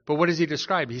 But what does he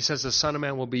describe? He says the Son of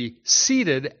Man will be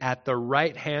seated at the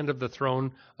right hand of the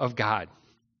throne of God.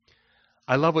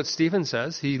 I love what Stephen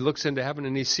says. He looks into heaven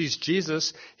and he sees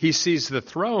Jesus. He sees the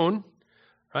throne,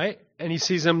 right? And he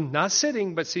sees him not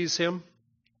sitting, but sees him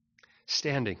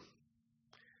standing.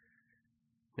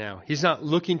 Now, he's not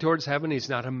looking towards heaven. He's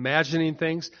not imagining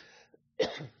things.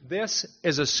 This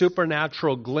is a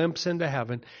supernatural glimpse into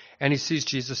heaven, and he sees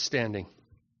Jesus standing.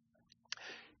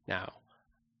 Now,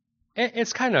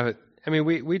 it's kind of,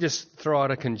 we just throw out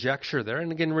a conjecture there.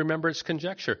 And again, remember, it's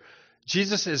conjecture.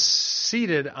 Jesus is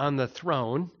seated on the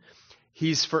throne.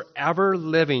 He's forever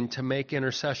living to make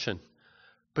intercession.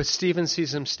 But Stephen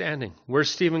sees him standing.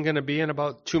 Where's Stephen going to be in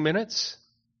about 2 minutes?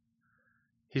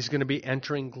 He's going to be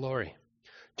entering glory.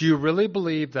 Do you really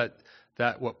believe that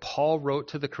what Paul wrote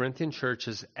to the Corinthian church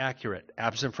is accurate?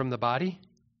 Absent from the body,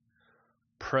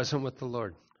 present with the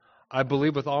Lord. I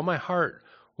believe with all my heart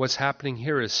what's happening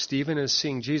here is Stephen is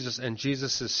seeing Jesus and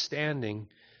Jesus is standing.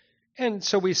 And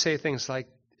so we say things like,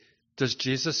 does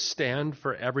Jesus stand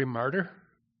for every martyr?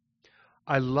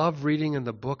 I love reading in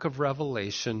the book of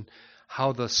Revelation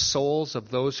how the souls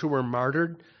of those who were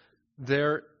martyred,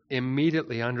 they're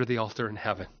immediately under the altar in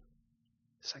heaven.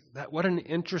 It's like that. What an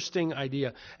interesting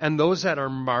idea. And those that are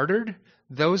martyred,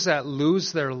 those that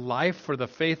lose their life for the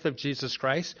faith of Jesus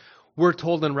Christ, we're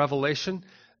told in Revelation,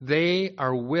 they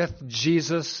are with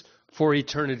Jesus for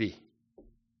eternity.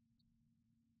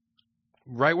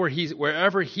 Right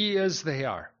wherever he is, they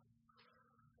are.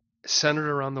 Centered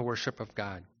around the worship of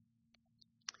God.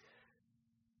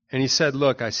 And he said,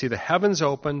 look, I see the heavens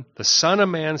open, the Son of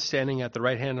Man standing at the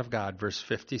right hand of God, verse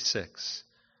 56.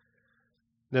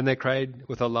 Then they cried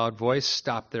with a loud voice,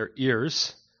 stopped their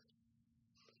ears.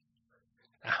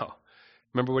 Now,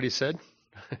 remember what he said?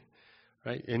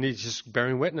 Right? And he's just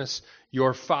bearing witness.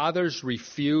 Your fathers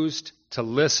refused to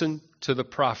listen to the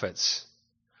prophets.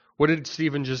 What did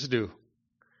Stephen just do?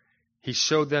 He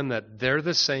showed them that they're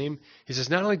the same. He says,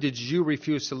 not only did you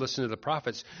refuse to listen to the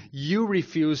prophets, you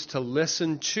refused to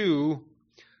listen to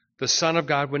the Son of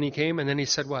God when he came. And then he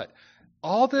said what?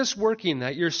 All this working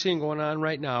that you're seeing going on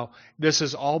right now, this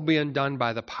is all being done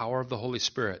by the power of the Holy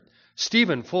Spirit.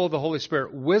 Stephen, full of the Holy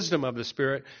Spirit, wisdom of the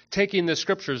Spirit, taking the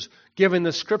Scriptures, giving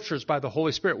the Scriptures by the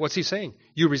Holy Spirit. What's he saying?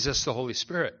 You resist the Holy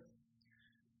Spirit.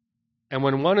 And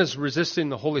when one is resisting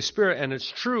the Holy Spirit, and it's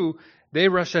true, they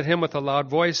rush at him with a loud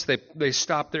voice. They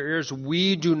stop their ears.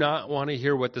 We do not want to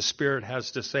hear what the Spirit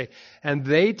has to say. And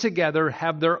they together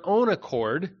have their own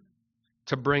accord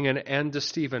to bring an end to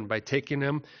Stephen by taking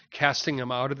him, casting him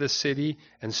out of the city,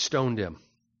 and stoned him.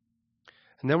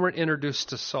 And then we're introduced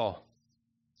to Saul.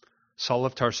 Saul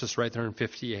of Tarsus right there in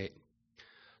 58.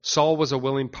 Saul was a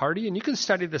willing party, and you can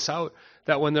study this out,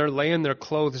 that when they're laying their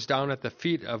clothes down at the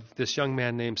feet of this young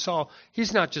man named Saul,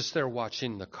 he's not just there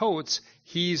watching the coats,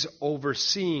 he's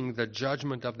overseeing the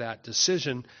judgment of that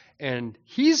decision, and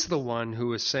he's the one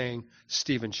who is saying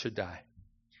Stephen should die.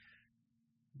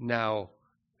 Now,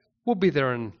 we'll be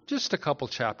there in just a couple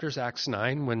chapters, Acts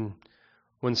 9,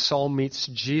 when Saul meets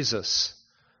Jesus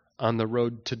on the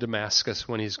road to Damascus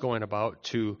when he's going about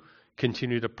to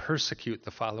continue to persecute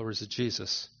the followers of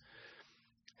Jesus.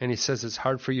 And he says it's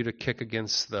hard for you to kick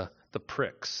against the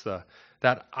pricks,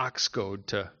 that ox goad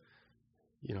to,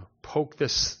 poke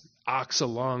this ox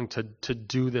along to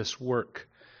do this work.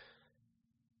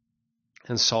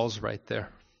 And Saul's right there.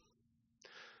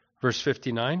 Verse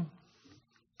 59,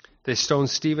 they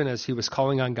stoned Stephen as he was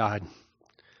calling on God.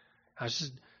 It's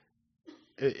just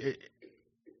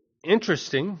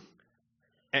interesting,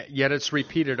 yet it's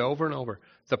repeated over and over.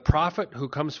 The prophet who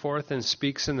comes forth and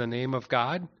speaks in the name of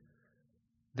God,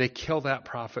 they kill that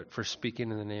prophet for speaking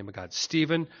in the name of God.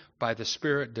 Stephen, by the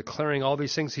Spirit, declaring all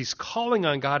these things, he's calling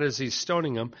on God as he's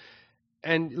stoning him.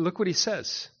 And look what he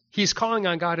says. He's calling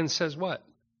on God and says what?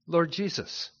 Lord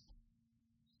Jesus.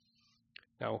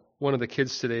 Now, one of the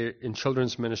kids today in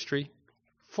children's ministry,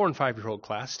 4 and 5-year-old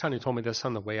class, Tanya told me this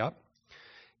on the way up.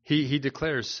 He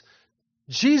declares,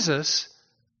 Jesus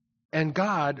and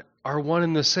God are one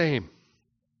and the same.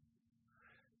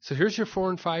 So here's your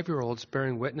 4 and 5-year-olds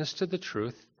bearing witness to the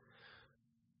truth.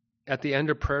 At the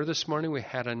end of prayer this morning, we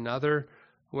had another,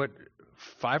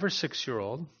 5 or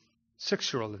 6-year-old,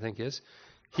 6-year-old I think is.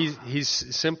 He's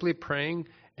simply praying,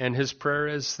 and his prayer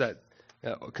is that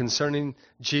concerning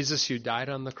Jesus, you died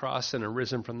on the cross and are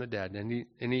risen from the dead.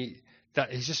 And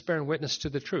he's just bearing witness to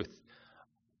the truth.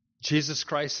 Jesus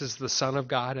Christ is the Son of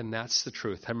God, and that's the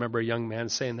truth. I remember a young man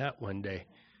saying that one day,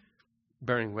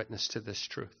 bearing witness to this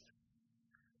truth.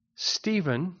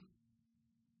 Stephen,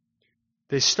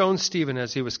 they stoned Stephen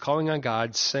as he was calling on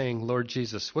God, saying, Lord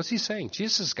Jesus. What's he saying?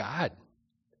 Jesus is God.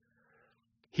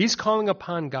 He's calling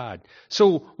upon God.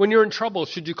 So when you're in trouble,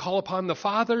 should you call upon the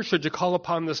Father? Should you call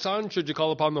upon the Son? Should you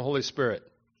call upon the Holy Spirit?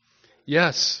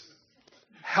 Yes.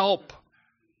 Help.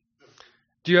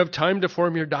 Do you have time to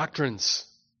form your doctrines?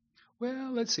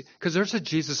 Well, let's see. Because there's a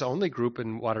Jesus-only group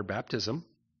in water baptism.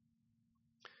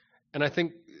 And I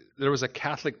think there was a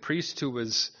Catholic priest who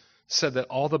said that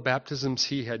all the baptisms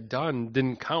he had done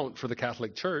didn't count for the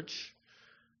Catholic Church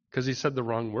because he said the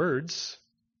wrong words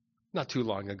not too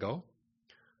long ago.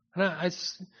 And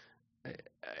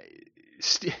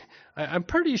I'm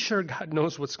pretty sure God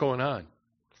knows what's going on.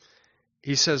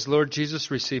 He says, Lord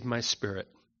Jesus, receive my spirit.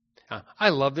 I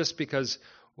love this because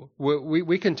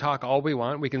we can talk all we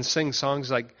want. We can sing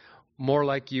songs like more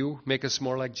like you, make us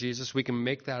more like Jesus. We can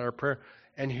make that our prayer.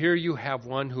 And here you have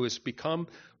one who has become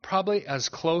probably as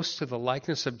close to the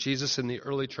likeness of Jesus in the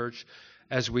early church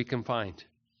as we can find.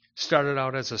 Started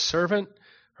out as a servant,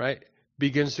 right?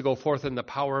 Begins to go forth in the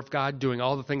power of God, doing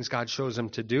all the things God shows him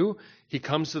to do. He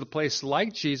comes to the place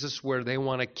like Jesus where they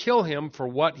want to kill him for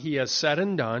what he has said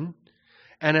and done.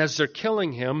 And as they're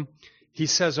killing him, he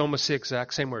says almost the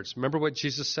exact same words. Remember what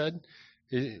Jesus said?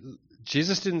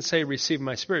 Jesus didn't say, receive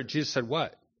my spirit. Jesus said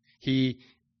what? He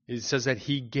says that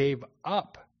he gave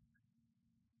up.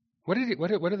 What are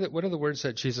the words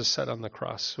that Jesus said on the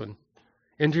cross? When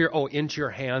into your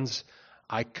hands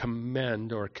I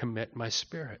commend or commit my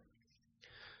spirit.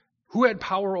 Who had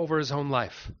power over his own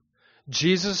life?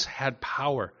 Jesus had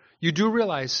power. You do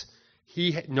realize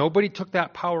nobody took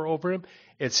that power over him.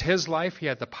 It's his life. He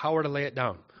had the power to lay it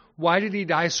down. Why did he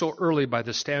die so early by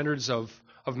the standards of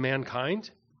mankind?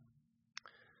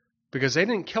 Because they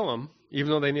didn't kill him,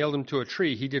 even though they nailed him to a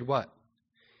tree. He did what?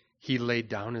 He laid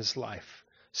down his life.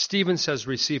 Stephen says,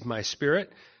 receive my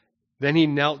spirit. Then he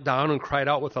knelt down and cried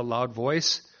out with a loud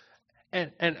voice.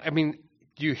 And I mean,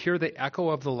 do you hear the echo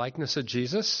of the likeness of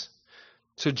Jesus?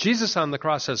 So Jesus on the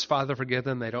cross says, Father, forgive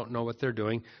them. They don't know what they're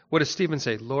doing. What does Stephen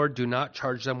say? Lord, do not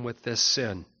charge them with this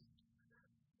sin.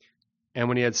 And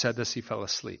when he had said this, he fell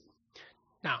asleep.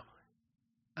 Now,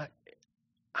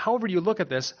 however you look at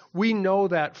this, we know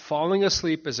that falling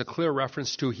asleep is a clear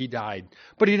reference to he died.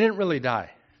 But he didn't really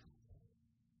die.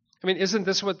 I mean, isn't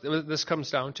this what this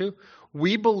comes down to?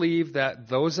 We believe that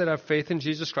those that have faith in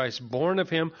Jesus Christ, born of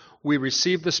him, we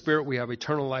receive the Spirit, we have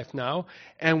eternal life now.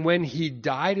 And when he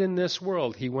died in this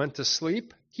world, he went to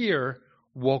sleep here,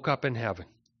 woke up in heaven.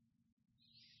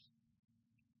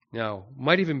 Now,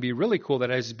 might even be really cool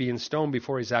that as he's being stoned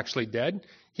before he's actually dead,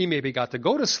 he maybe got to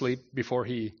go to sleep before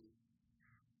he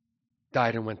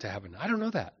died and went to heaven. I don't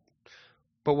know that.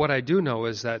 But what I do know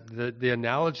is that the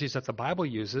analogies that the Bible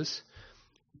uses,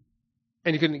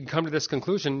 and you can come to this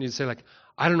conclusion, you say like,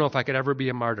 I don't know if I could ever be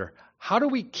a martyr. How do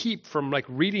we keep from like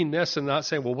reading this and not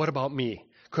saying, well, what about me?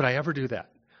 Could I ever do that?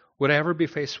 Would I ever be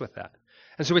faced with that?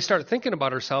 And so we start thinking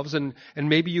about ourselves, and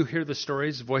maybe you hear the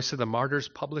stories. Voice of the Martyrs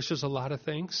publishes a lot of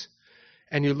things.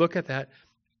 And you look at that,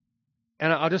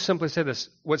 and I'll just simply say this.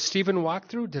 What Stephen walked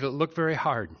through, did it look very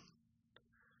hard?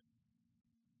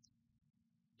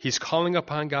 He's calling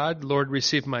upon God, Lord,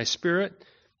 receive my spirit.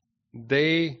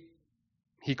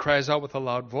 He cries out with a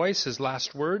loud voice, his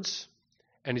last words,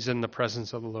 and he's in the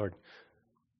presence of the Lord.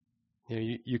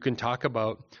 You can talk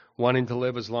about wanting to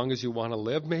live as long as you want to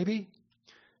live, maybe.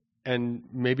 And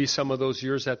maybe some of those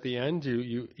years at the end,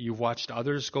 you've watched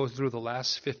others go through the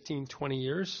last 15, 20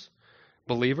 years,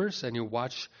 believers, and you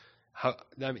watch how,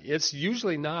 I mean, it's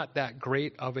usually not that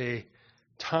great of a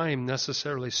time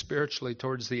necessarily spiritually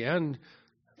towards the end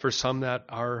for some that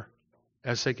are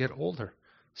as they get older.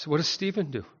 So what does Stephen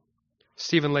do?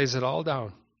 Stephen lays it all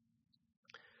down.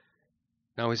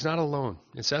 Now, he's not alone.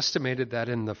 It's estimated that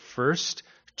in the first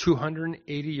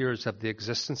 280 years of the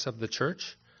existence of the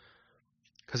church,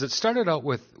 because it started out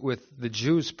with the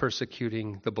Jews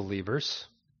persecuting the believers,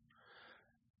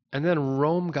 and then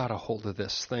Rome got a hold of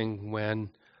this thing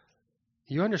when,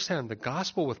 you understand, the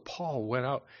gospel with Paul went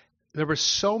out. There were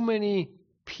so many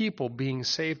people being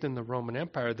saved in the Roman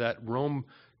Empire that Rome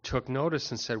took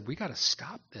notice and said, we got to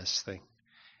stop this thing.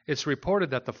 It's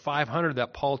reported that the 500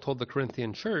 that Paul told the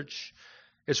Corinthian church,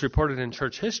 it's reported in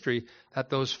church history that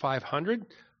those 500,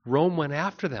 Rome went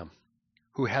after them,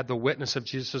 who had the witness of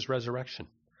Jesus' resurrection.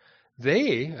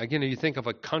 They, again, you think of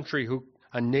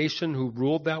a nation who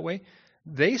ruled that way,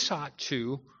 they sought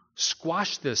to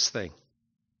squash this thing.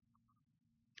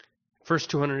 First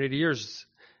 280 years,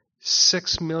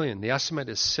 6 million, the estimate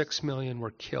is 6 million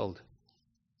were killed.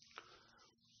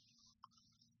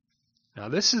 Now,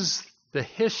 this is the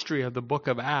history of the book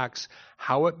of Acts,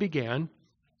 how it began.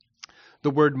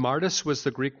 The word martyrs was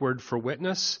the Greek word for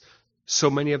witness. So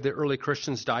many of the early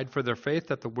Christians died for their faith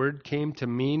that the word came to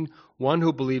mean one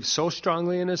who believed so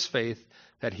strongly in his faith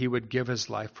that he would give his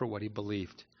life for what he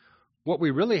believed. What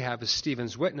we really have is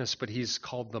Stephen's witness, but he's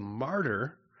called the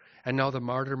martyr, and now the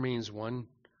martyr means one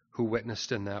who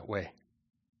witnessed in that way.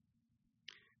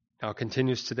 Now it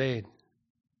continues today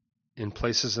in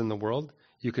places in the world.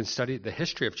 You can study the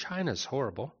history of China is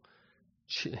horrible.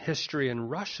 History in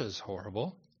Russia is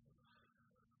horrible.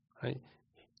 Right?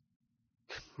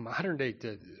 Modern day,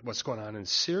 what's going on in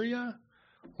Syria,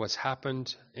 what's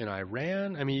happened in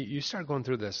Iran. I mean, you start going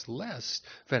through this list.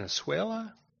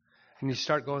 Venezuela, and you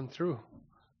start going through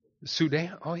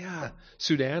Sudan. Oh, yeah.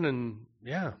 Sudan and,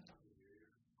 yeah.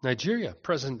 Nigeria,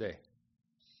 present day.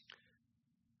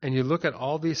 And you look at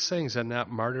all these things, and that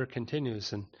martyr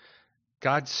continues, and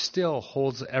God still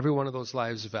holds every one of those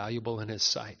lives valuable in his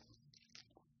sight.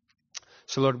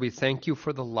 So, Lord, we thank you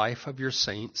for the life of your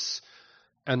saints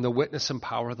and the witness and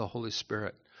power of the Holy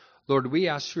Spirit. Lord, we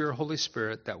ask for your Holy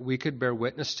Spirit that we could bear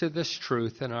witness to this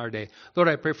truth in our day. Lord,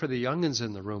 I pray for the youngins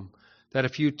in the room, that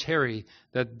if you tarry,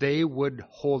 that they would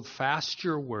hold fast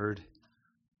your word,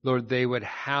 Lord, they would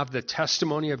have the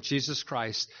testimony of Jesus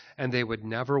Christ and they would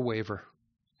never waver.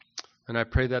 And I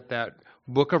pray that that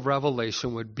book of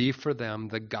Revelation would be for them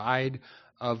the guide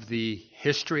of the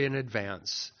history in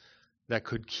advance that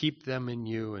could keep them in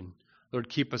you. And Lord,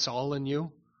 keep us all in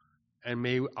you. And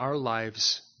may our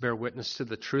lives bear witness to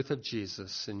the truth of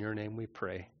Jesus. In your name we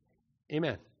pray.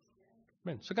 Amen.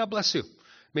 Amen. So God bless you.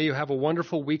 May you have a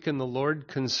wonderful week in the Lord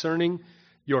concerning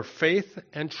your faith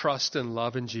and trust and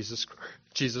love in Jesus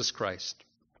Christ.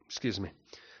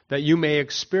 That you may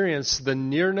experience the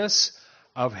nearness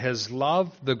of his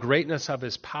love, the greatness of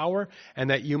his power, and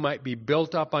that you might be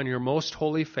built up on your most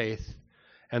holy faith.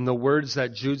 And the words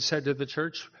that Jude said to the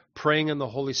church, praying in the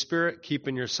Holy Spirit,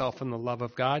 keeping yourself in the love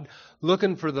of God,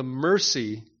 looking for the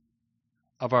mercy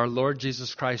of our Lord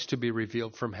Jesus Christ to be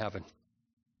revealed from heaven.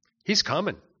 He's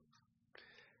coming.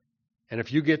 And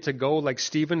if you get to go like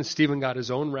Stephen got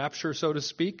his own rapture, so to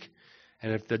speak,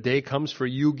 and if the day comes for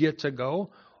you get to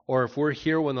go, or if we're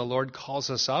here when the Lord calls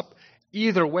us up,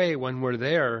 either way, when we're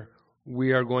there,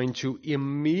 we are going to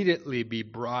immediately be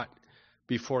brought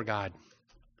before God.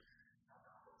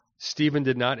 Stephen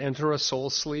did not enter a soul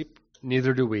sleep,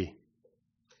 neither do we.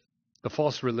 The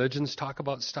false religions talk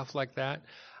about stuff like that.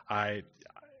 I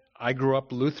grew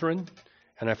up Lutheran,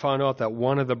 and I found out that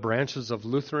one of the branches of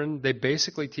Lutheran, they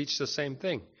basically teach the same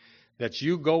thing, that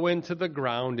you go into the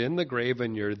ground in the grave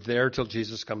and you're there till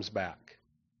Jesus comes back.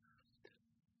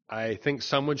 I think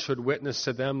someone should witness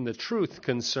to them the truth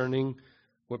concerning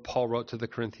what Paul wrote to the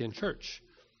Corinthian church.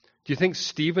 Do you think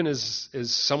Stephen is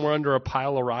somewhere under a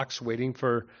pile of rocks waiting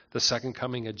for the second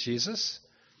coming of Jesus?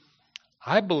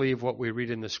 I believe what we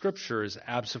read in the scripture is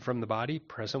absent from the body,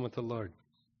 present with the Lord.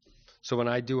 So when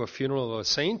I do a funeral of a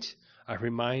saint, I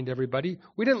remind everybody,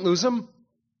 we didn't lose them.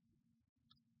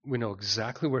 We know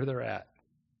exactly where they're at.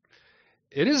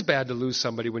 It is bad to lose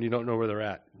somebody when you don't know where they're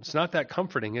at. It's not that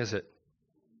comforting, is it?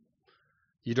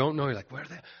 You don't know. You're like, where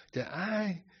did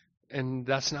I? And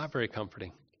that's not very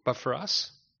comforting. But for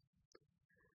us,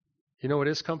 you know what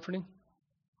is comforting?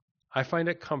 I find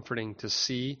it comforting to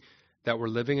see that we're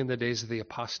living in the days of the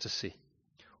apostasy.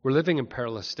 We're living in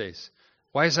perilous days.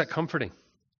 Why is that comforting?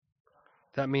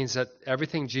 That means that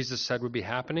everything Jesus said would be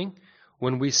happening.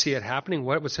 When we see it happening,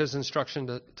 what was his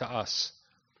instruction to us?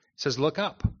 He says, look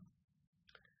up.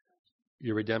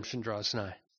 Your redemption draws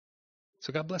nigh.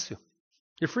 So God bless you.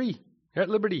 You're free. You're at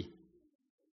liberty.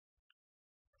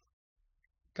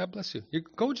 God bless you.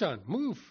 Go, John. Move.